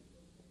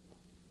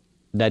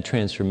 That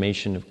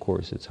transformation, of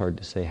course, it's hard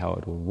to say how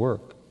it will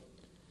work.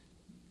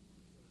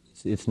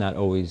 It's not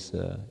always,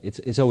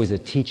 it's always a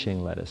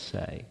teaching, let us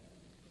say.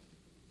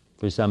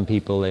 For some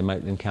people, they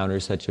might encounter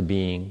such a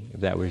being,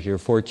 if that was your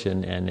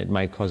fortune, and it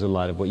might cause a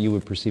lot of what you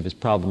would perceive as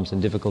problems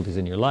and difficulties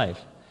in your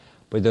life.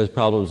 But those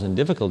problems and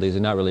difficulties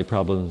are not really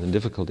problems and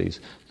difficulties.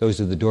 Those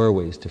are the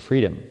doorways to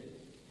freedom.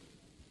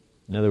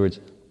 In other words,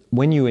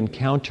 when you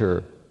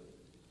encounter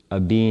a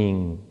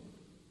being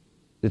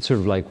that's sort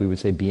of like, we would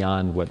say,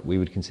 beyond what we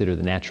would consider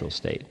the natural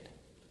state,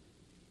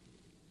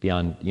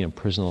 beyond,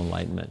 personal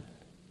enlightenment.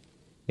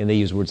 And they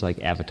use words like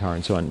avatar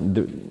and so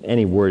on.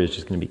 Any word is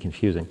just going to be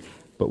confusing.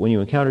 But when you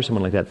encounter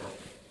someone like that,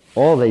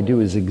 all they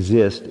do is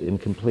exist in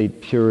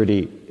complete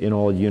purity in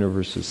all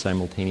universes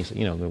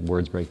simultaneously. The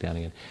words break down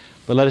again.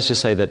 But let us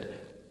just say that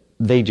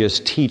they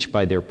just teach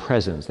by their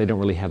presence. They don't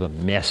really have a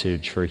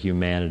message for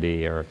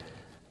humanity, or,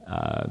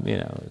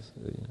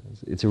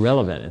 it's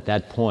irrelevant at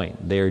that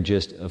point. They are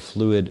just a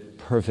fluid,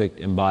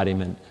 perfect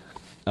embodiment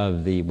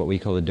of what we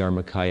call the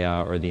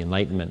Dharmakaya, or the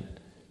enlightenment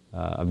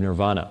of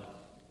nirvana.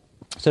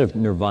 Instead of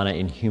nirvana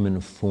in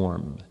human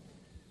form.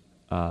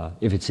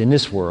 If it's in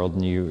this world,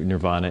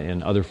 nirvana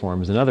in other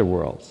forms in other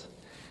worlds.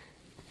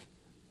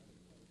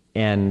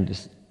 And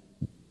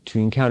to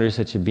encounter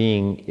such a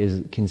being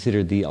is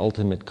considered the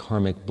ultimate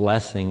karmic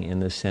blessing, in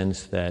the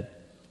sense that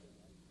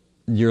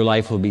your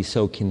life will be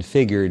so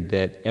configured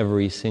that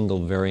every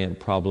single variant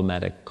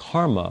problematic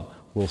karma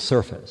will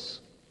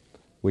surface,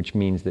 which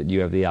means that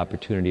you have the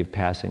opportunity of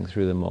passing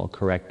through them all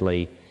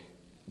correctly,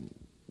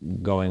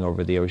 going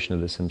over the ocean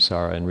of the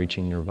samsara and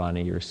reaching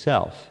nirvana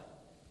yourself.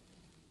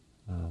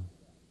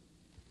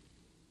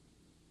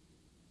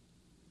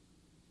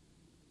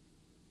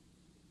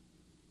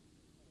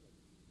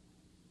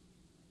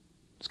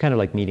 It's kind of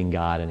like meeting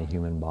God in a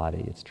human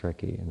body. It's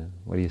tricky,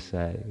 What do you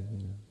say?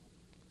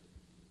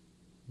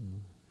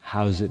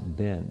 How's it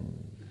been?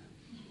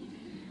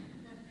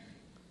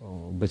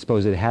 Oh, but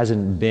suppose it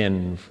hasn't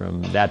been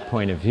from that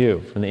point of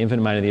view, from the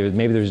infinite mind of the universe.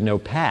 Maybe there's no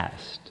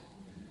past.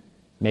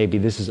 Maybe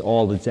this is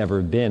all that's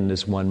ever been,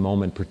 this one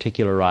moment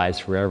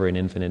particularized forever in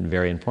infinite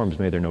variant forms.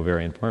 Maybe there are no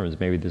variant forms.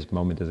 Maybe this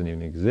moment doesn't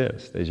even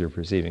exist as you're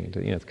perceiving it.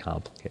 It's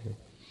complicated.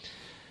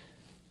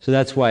 So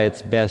that's why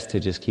it's best to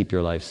just keep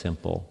your life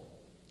simple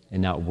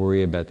and not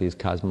worry about these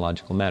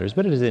cosmological matters.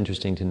 But it is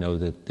interesting to know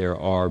that there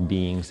are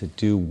beings that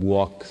do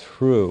walk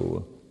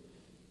through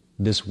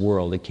this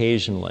world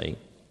occasionally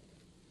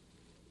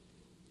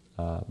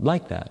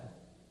like that.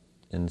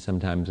 And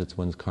sometimes it's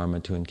one's karma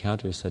to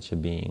encounter such a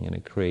being, and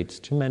it creates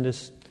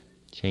tremendous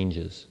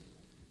changes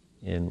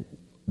in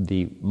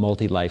the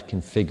multi-life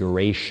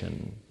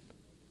configuration,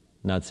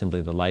 not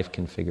simply the life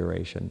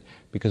configuration.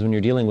 Because when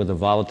you're dealing with a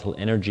volatile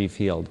energy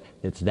field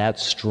that's that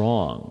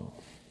strong,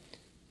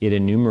 it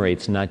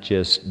enumerates not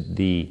just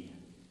the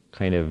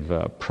kind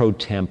of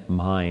pro-temp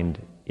mind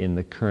in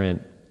the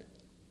current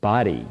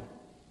body,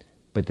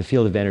 but the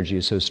field of energy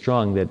is so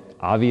strong that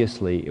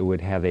obviously it would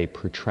have a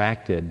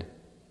protracted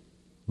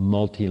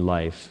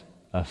multi-life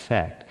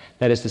effect.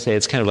 That is to say,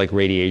 it's kind of like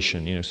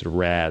radiation, sort of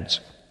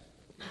rads.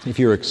 If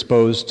you're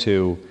exposed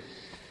to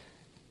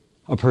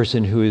a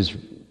person who is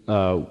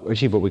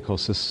achieved what we call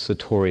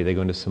satori, they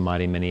go into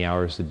samadhi many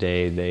hours a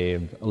day, they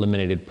have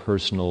eliminated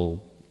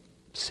personal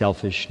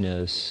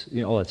selfishness,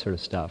 all that sort of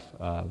stuff.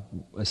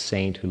 A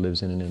saint who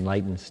lives in an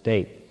enlightened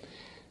state,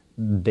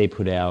 they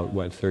put out,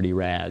 30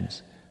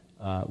 rads.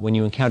 When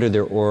you encounter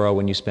their aura,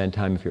 when you spend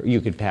time, you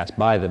could pass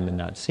by them and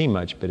not see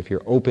much, but if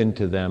you're open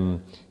to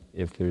them,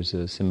 if there's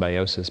a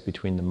symbiosis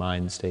between the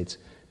mind states,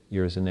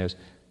 yours and theirs,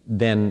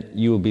 then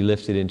you will be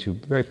lifted into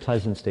very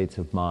pleasant states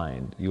of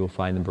mind. You will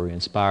find them very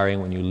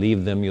inspiring. When you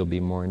leave them, you'll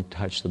be more in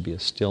touch. There'll be a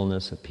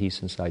stillness, a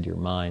peace inside your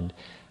mind.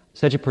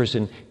 Such a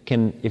person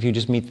can, if you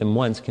just meet them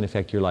once, can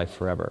affect your life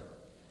forever.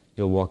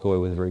 You'll walk away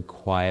with a very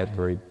quiet,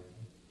 very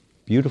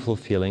beautiful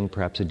feeling,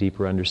 perhaps a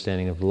deeper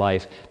understanding of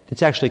life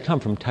that's actually come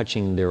from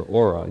touching their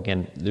aura.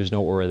 Again, there's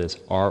no aura that's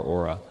our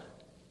aura.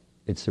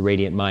 It's the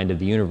radiant mind of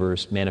the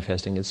universe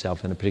manifesting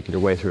itself in a particular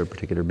way through a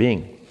particular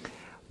being.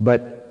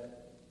 But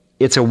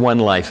it's a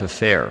one-life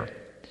affair.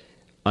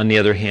 On the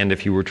other hand,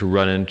 if you were to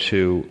run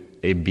into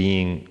a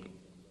being,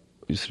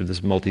 sort of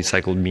this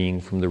multi-cycled being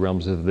from the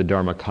realms of the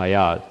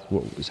Dharmakaya,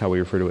 is how we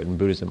refer to it in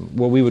Buddhism,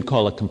 what we would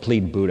call a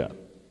complete Buddha.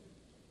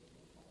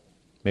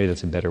 Maybe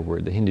that's a better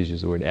word. The Hindus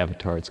use the word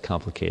avatar. It's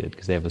complicated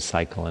because they have a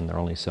cycle and there are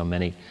only so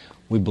many.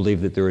 We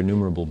believe that there are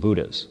innumerable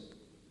Buddhas.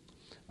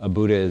 A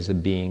Buddha is a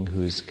being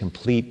who's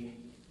complete,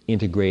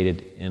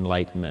 integrated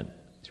enlightenment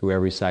through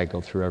every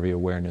cycle, through every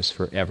awareness,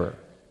 forever.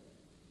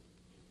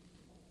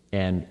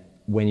 And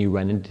when you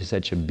run into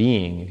such a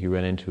being, if you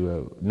run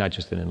into not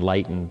just an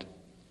enlightened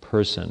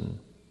person,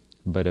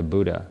 but a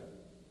Buddha,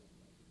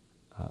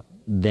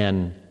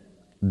 then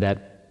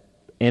that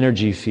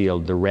energy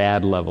field, the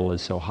rad level,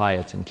 is so high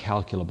it's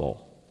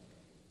incalculable.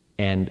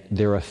 And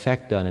their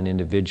effect on an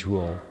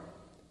individual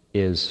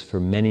is for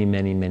many,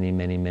 many, many,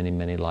 many, many,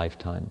 many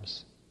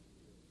lifetimes.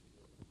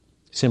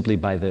 Simply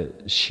by the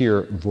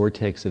sheer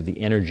vortex of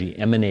the energy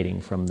emanating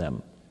from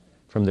them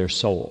from their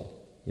soul,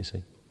 you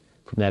see,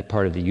 from that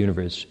part of the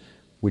universe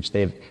which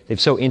they've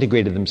so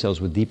integrated themselves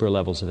with deeper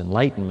levels of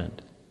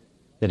enlightenment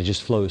that it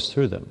just flows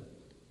through them.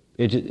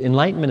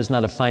 Enlightenment is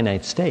not a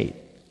finite state.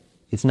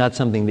 It's not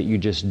something that you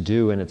just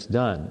do and it's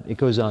done. It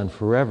goes on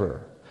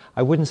forever.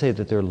 I wouldn't say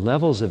that there are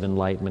levels of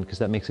enlightenment because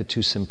that makes it too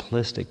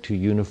simplistic, too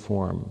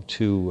uniform,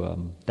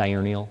 too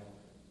diurnal,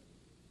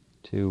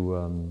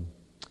 too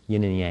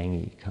yin and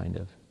yang-y kind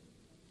of.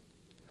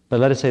 But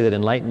let us say that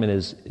enlightenment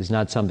is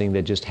not something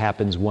that just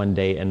happens one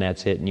day and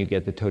that's it and you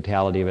get the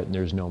totality of it and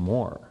there's no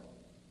more.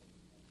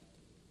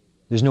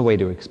 There's no way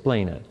to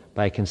explain it,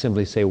 but I can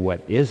simply say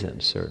what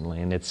isn't, certainly,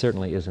 and it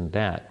certainly isn't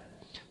that.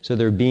 So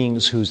there are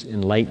beings whose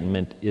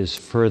enlightenment is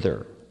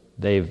further.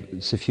 They've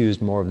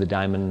suffused more of the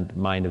diamond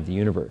mind of the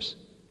universe.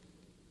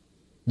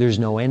 There's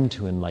no end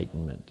to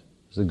enlightenment.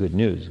 It's the good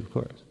news, of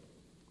course.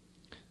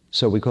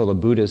 So we call a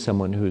Buddha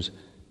someone who's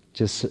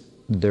just,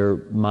 their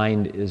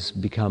mind is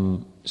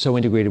become so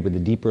integrated with the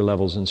deeper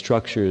levels and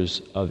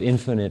structures of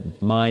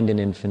infinite mind and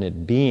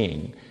infinite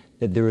being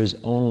that there is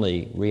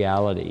only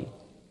reality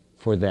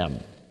for them.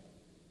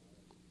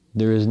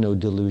 There is no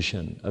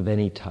delusion of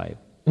any type.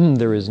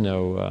 There is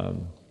no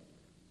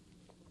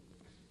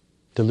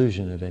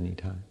delusion of any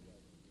type.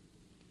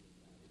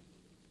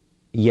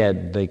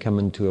 Yet they come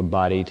into a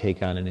body,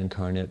 take on an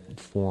incarnate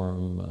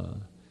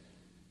form,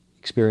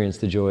 experience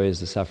the joys,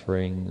 the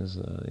sufferings,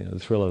 the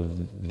thrill of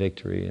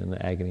victory and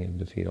the agony of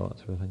defeat, all that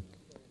sort of thing.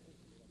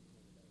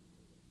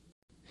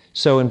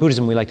 So in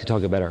Buddhism, we like to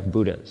talk about our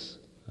Buddhas.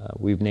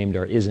 We've named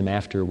our ism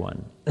after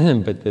one.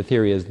 But the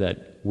theory is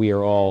that we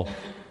are all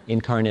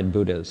incarnate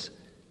Buddhas.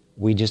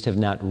 We just have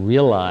not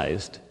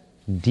realized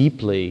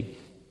deeply,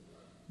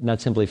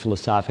 not simply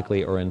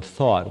philosophically or in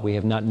thought, we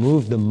have not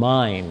moved the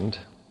mind,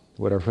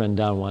 what our friend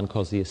Don Juan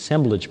calls the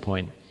assemblage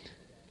point,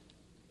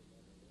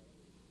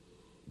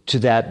 to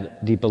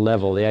that deeper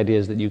level. The idea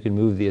is that you can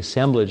move the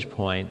assemblage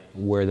point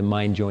where the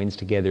mind joins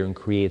together and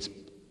creates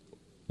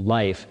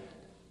life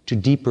to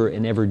deeper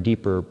and ever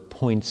deeper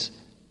points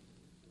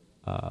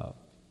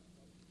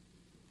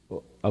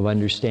of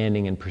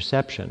understanding and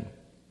perception.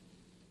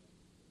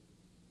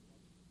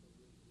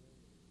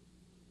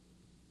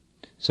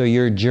 So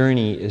your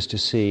journey is to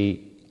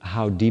see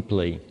how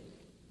deeply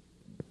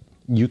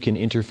you can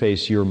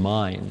interface your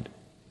mind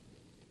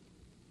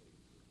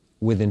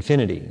with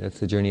infinity. That's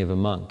the journey of a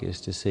monk,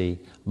 is to see.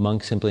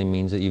 Monk simply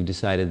means that you've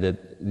decided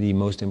that the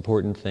most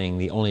important thing,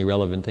 the only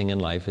relevant thing in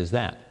life is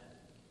that.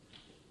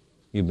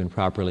 You've been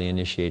properly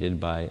initiated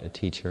by a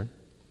teacher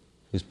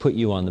who's put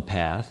you on the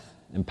path,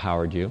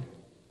 empowered you,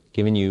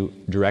 given you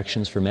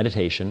directions for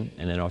meditation,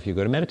 and then off you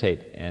go to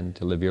meditate and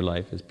to live your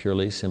life as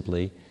purely,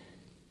 simply,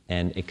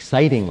 and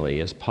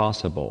excitingly as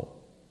possible.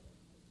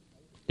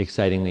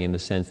 Excitingly in the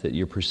sense that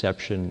your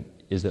perception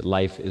is that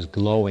life is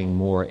glowing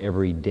more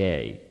every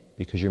day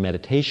because your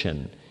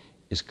meditation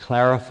is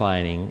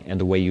clarifying, and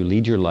the way you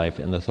lead your life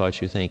and the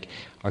thoughts you think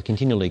are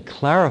continually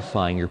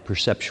clarifying your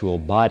perceptual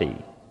body.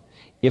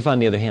 If, on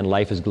the other hand,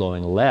 life is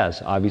glowing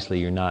less, obviously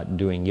you're not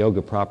doing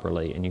yoga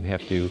properly and you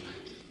have to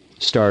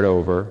start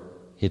over,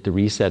 hit the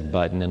reset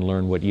button and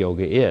learn what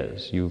yoga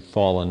is. You've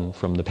fallen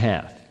from the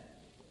path.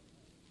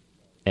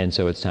 And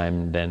so it's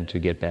time then to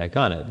get back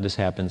on it. This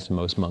happens to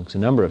most monks a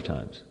number of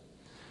times,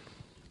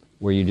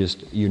 where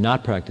you're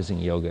not practicing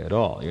yoga at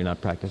all. You're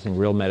not practicing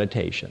real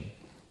meditation.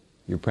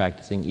 You're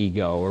practicing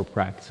ego or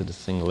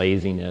practicing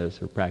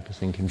laziness or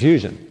practicing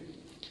confusion.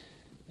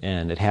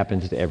 And it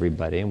happens to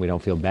everybody, and we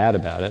don't feel bad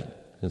about it,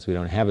 since we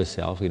don't have a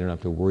self. We don't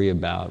have to worry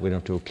about, we don't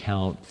have to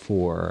account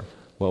for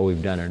what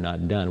we've done or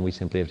not done. We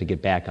simply have to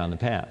get back on the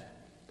path.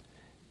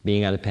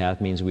 Being on the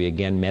path means we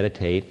again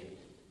meditate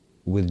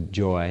with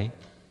joy.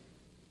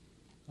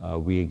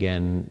 We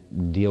again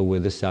deal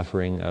with the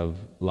suffering of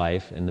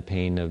life and the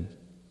pain of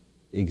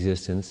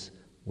existence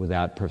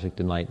without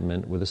perfect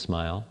enlightenment, with a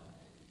smile.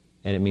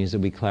 And it means that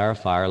we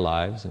clarify our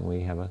lives and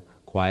we have a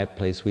quiet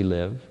place we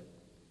live.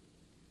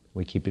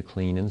 We keep it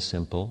clean and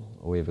simple.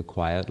 We have a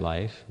quiet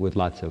life with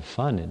lots of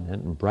fun in it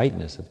and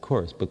brightness, of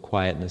course, but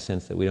quiet in the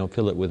sense that we don't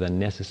fill it with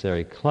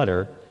unnecessary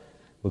clutter,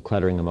 with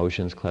cluttering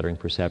emotions, cluttering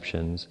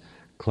perceptions,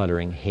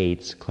 cluttering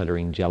hates,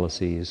 cluttering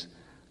jealousies,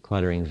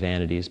 cluttering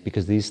vanities,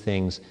 because these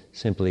things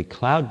simply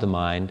cloud the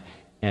mind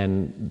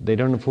and they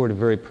don't afford a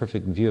very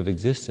perfect view of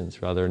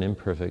existence, rather an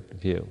imperfect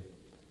view.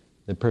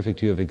 The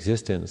perfect view of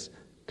existence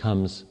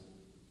comes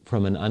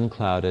from an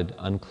unclouded,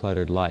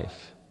 uncluttered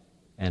life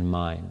and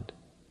mind,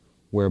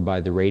 whereby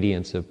the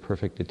radiance of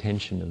perfect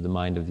attention of the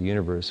mind of the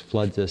universe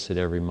floods us at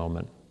every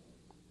moment.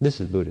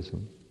 This is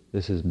Buddhism.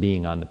 This is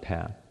being on the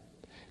path.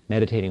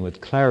 Meditating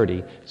with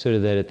clarity so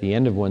that at the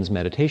end of one's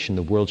meditation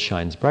the world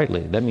shines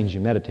brightly. That means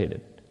you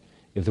meditated.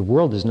 If the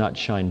world does not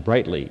shine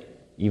brightly,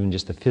 even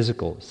just the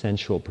physical,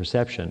 sensual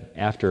perception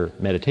after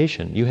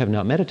meditation, you have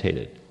not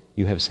meditated.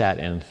 You have sat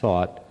and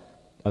thought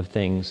of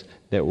things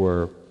that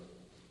were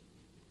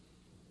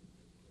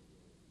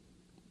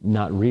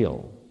not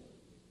real.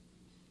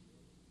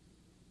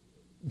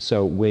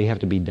 So we have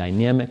to be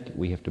dynamic,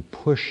 we have to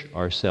push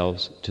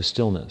ourselves to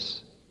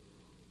stillness,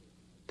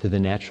 to the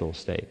natural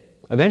state.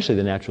 eventually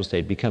the natural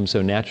state becomes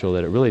so natural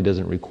that it really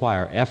doesn't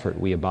require effort.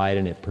 We abide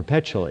in it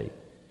perpetually.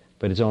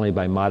 But it's only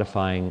by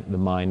modifying the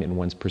mind and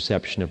one's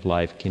perception of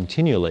life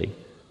continually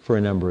for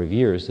a number of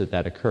years that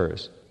that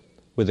occurs,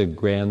 with a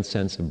grand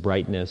sense of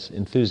brightness,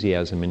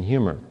 enthusiasm, and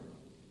humor.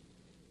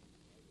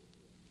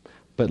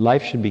 But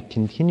life should be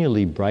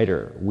continually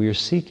brighter. We're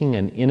seeking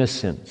an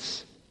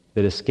innocence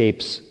that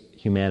escapes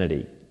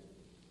humanity.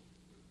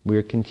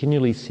 We're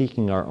continually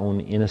seeking our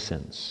own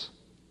innocence.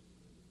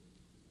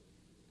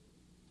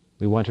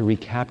 We want to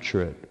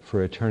recapture it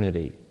for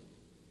eternity.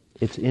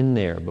 It's in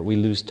there, but we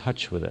lose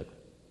touch with it.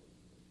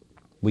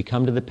 We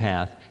come to the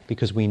path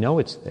because we know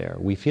it's there,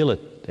 we feel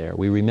it there,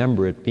 we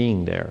remember it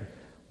being there,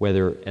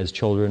 whether as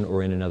children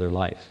or in another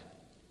life.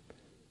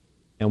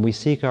 And we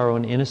seek our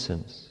own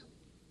innocence.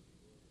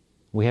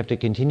 We have to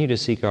continue to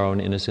seek our own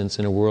innocence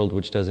in a world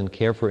which doesn't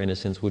care for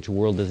innocence, which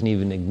world doesn't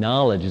even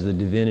acknowledge the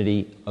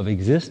divinity of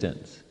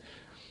existence,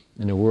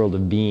 in a world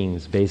of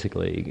beings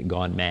basically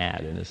gone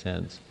mad, in a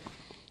sense,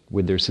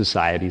 with their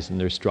societies and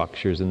their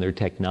structures and their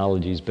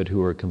technologies, but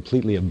who are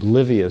completely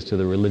oblivious to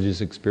the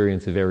religious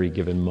experience of every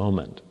given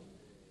moment.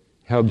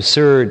 How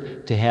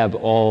absurd to have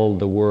all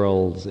the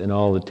worlds and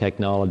all the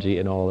technology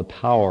and all the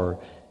power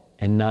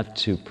and not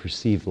to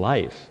perceive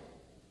life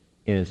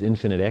in its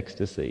infinite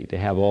ecstasy, to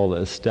have all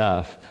the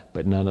stuff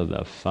but none of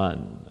the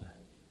fun.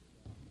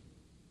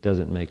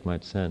 Doesn't make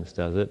much sense,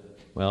 does it?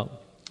 Well,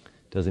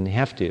 doesn't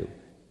have to.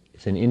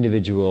 It's an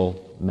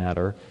individual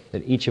matter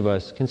that each of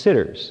us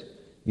considers.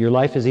 Your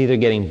life is either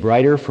getting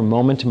brighter from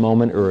moment to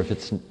moment, or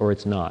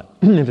it's not.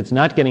 If it's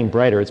not getting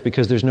brighter, it's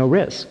because there's no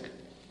risk.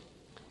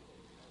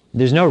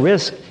 There's no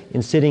risk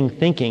in sitting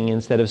thinking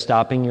instead of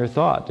stopping your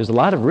thought. There's a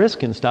lot of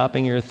risk in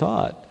stopping your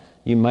thought.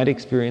 You might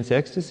experience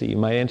ecstasy. You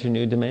might enter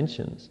new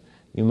dimensions.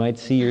 You might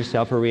see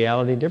yourself or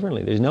reality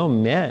differently. There's no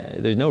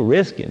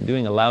risk in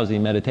doing a lousy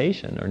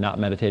meditation or not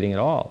meditating at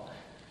all.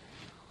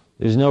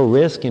 There's no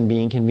risk in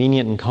being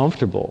convenient and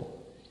comfortable.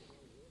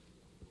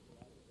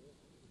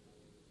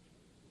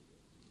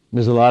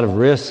 There's a lot of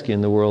risk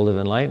in the world of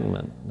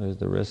enlightenment. There's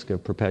the risk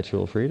of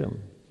perpetual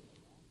freedom.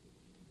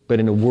 But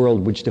in a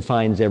world which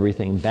defines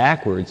everything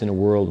backwards, in a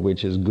world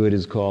which is good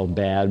is called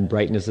bad,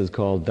 brightness is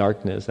called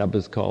darkness, up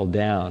is called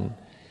down,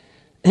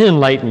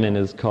 enlightenment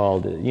is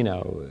called,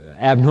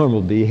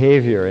 abnormal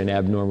behavior, and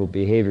abnormal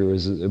behavior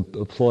is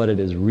applauded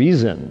as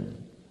reason.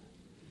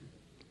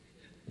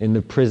 In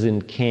the prison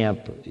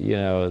camp,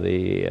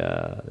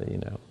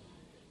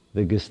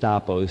 the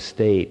Gestapo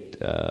state,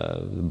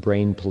 the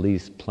brain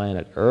police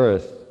planet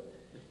Earth,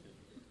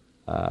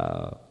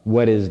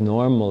 what is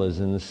normal is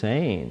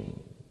insane,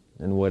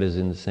 and what is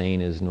insane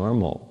is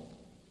normal.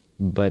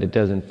 But it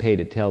doesn't pay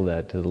to tell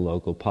that to the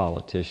local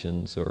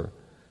politicians or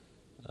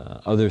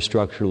other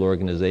structural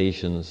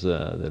organizations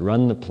that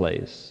run the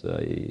place.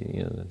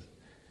 They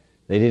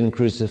didn't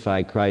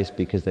crucify Christ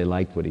because they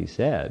liked what he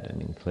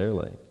said,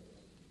 clearly.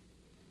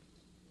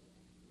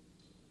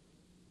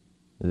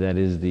 That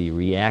is the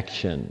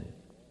reaction.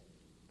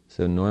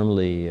 So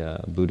normally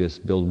Buddhists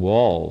build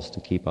walls to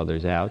keep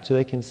others out so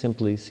they can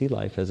simply see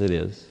life as it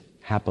is,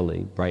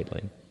 happily,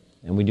 brightly.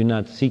 And we do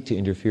not seek to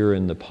interfere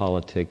in the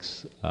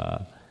politics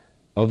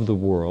of the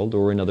world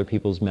or in other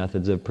people's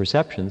methods of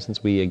perception,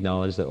 since we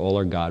acknowledge that all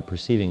are God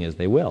perceiving as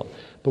they will.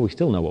 But we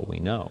still know what we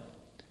know.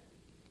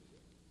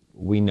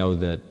 We know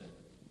that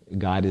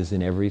God is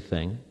in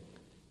everything,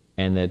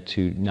 and that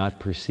to not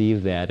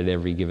perceive that at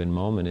every given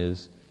moment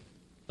is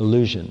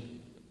illusion.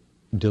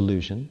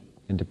 Delusion,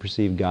 and to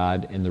perceive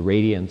God in the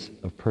radiance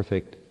of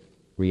perfect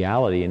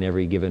reality in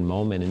every given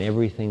moment, and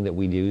everything that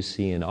we do,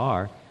 see, and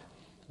are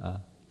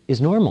is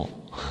normal.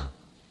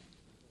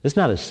 It's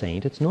not a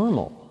saint, it's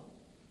normal.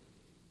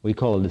 We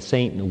call it a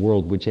saint in a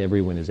world which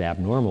everyone is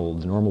abnormal.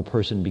 The normal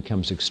person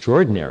becomes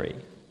extraordinary.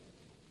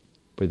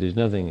 But there's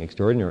nothing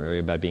extraordinary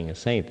about being a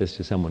saint. This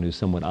is someone who's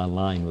somewhat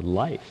online with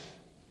life.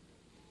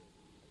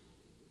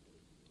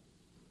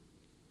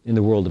 In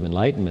the world of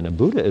enlightenment, a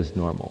Buddha is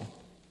normal.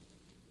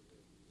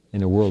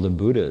 In a world of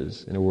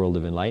Buddhas, in a world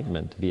of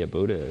enlightenment, to be a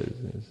Buddha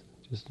is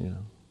just,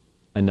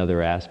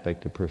 another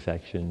aspect of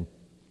perfection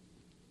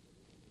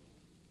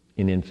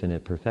in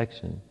infinite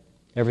perfection.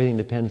 Everything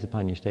depends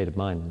upon your state of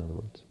mind, in other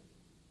words.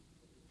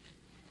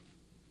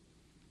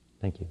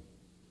 Thank you.